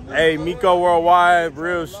 Hey, Miko Worldwide,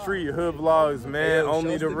 real street hood vlogs, man.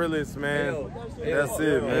 Only the realest, man. That's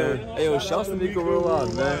it, man. Hey, yo, shouts to Miko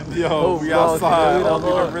Worldwide, man. Yo, we outside.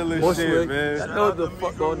 Only the realest shit, man. I know what the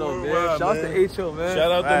fuck going on, man. Shouts to H.O., man.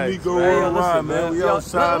 Shout out to Miko Worldwide, man. We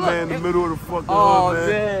outside, man, in the middle of the fucking hood,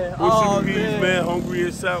 man. Bushwick Peas, man. Hungry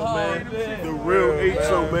as hell, man. The real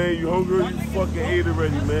H.O., man. You hungry or you fucking ate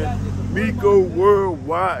already, man. Miko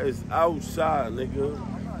Worldwide is outside, nigga.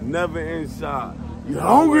 Never inside. You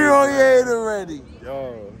hungry or you ate already?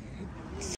 Yo.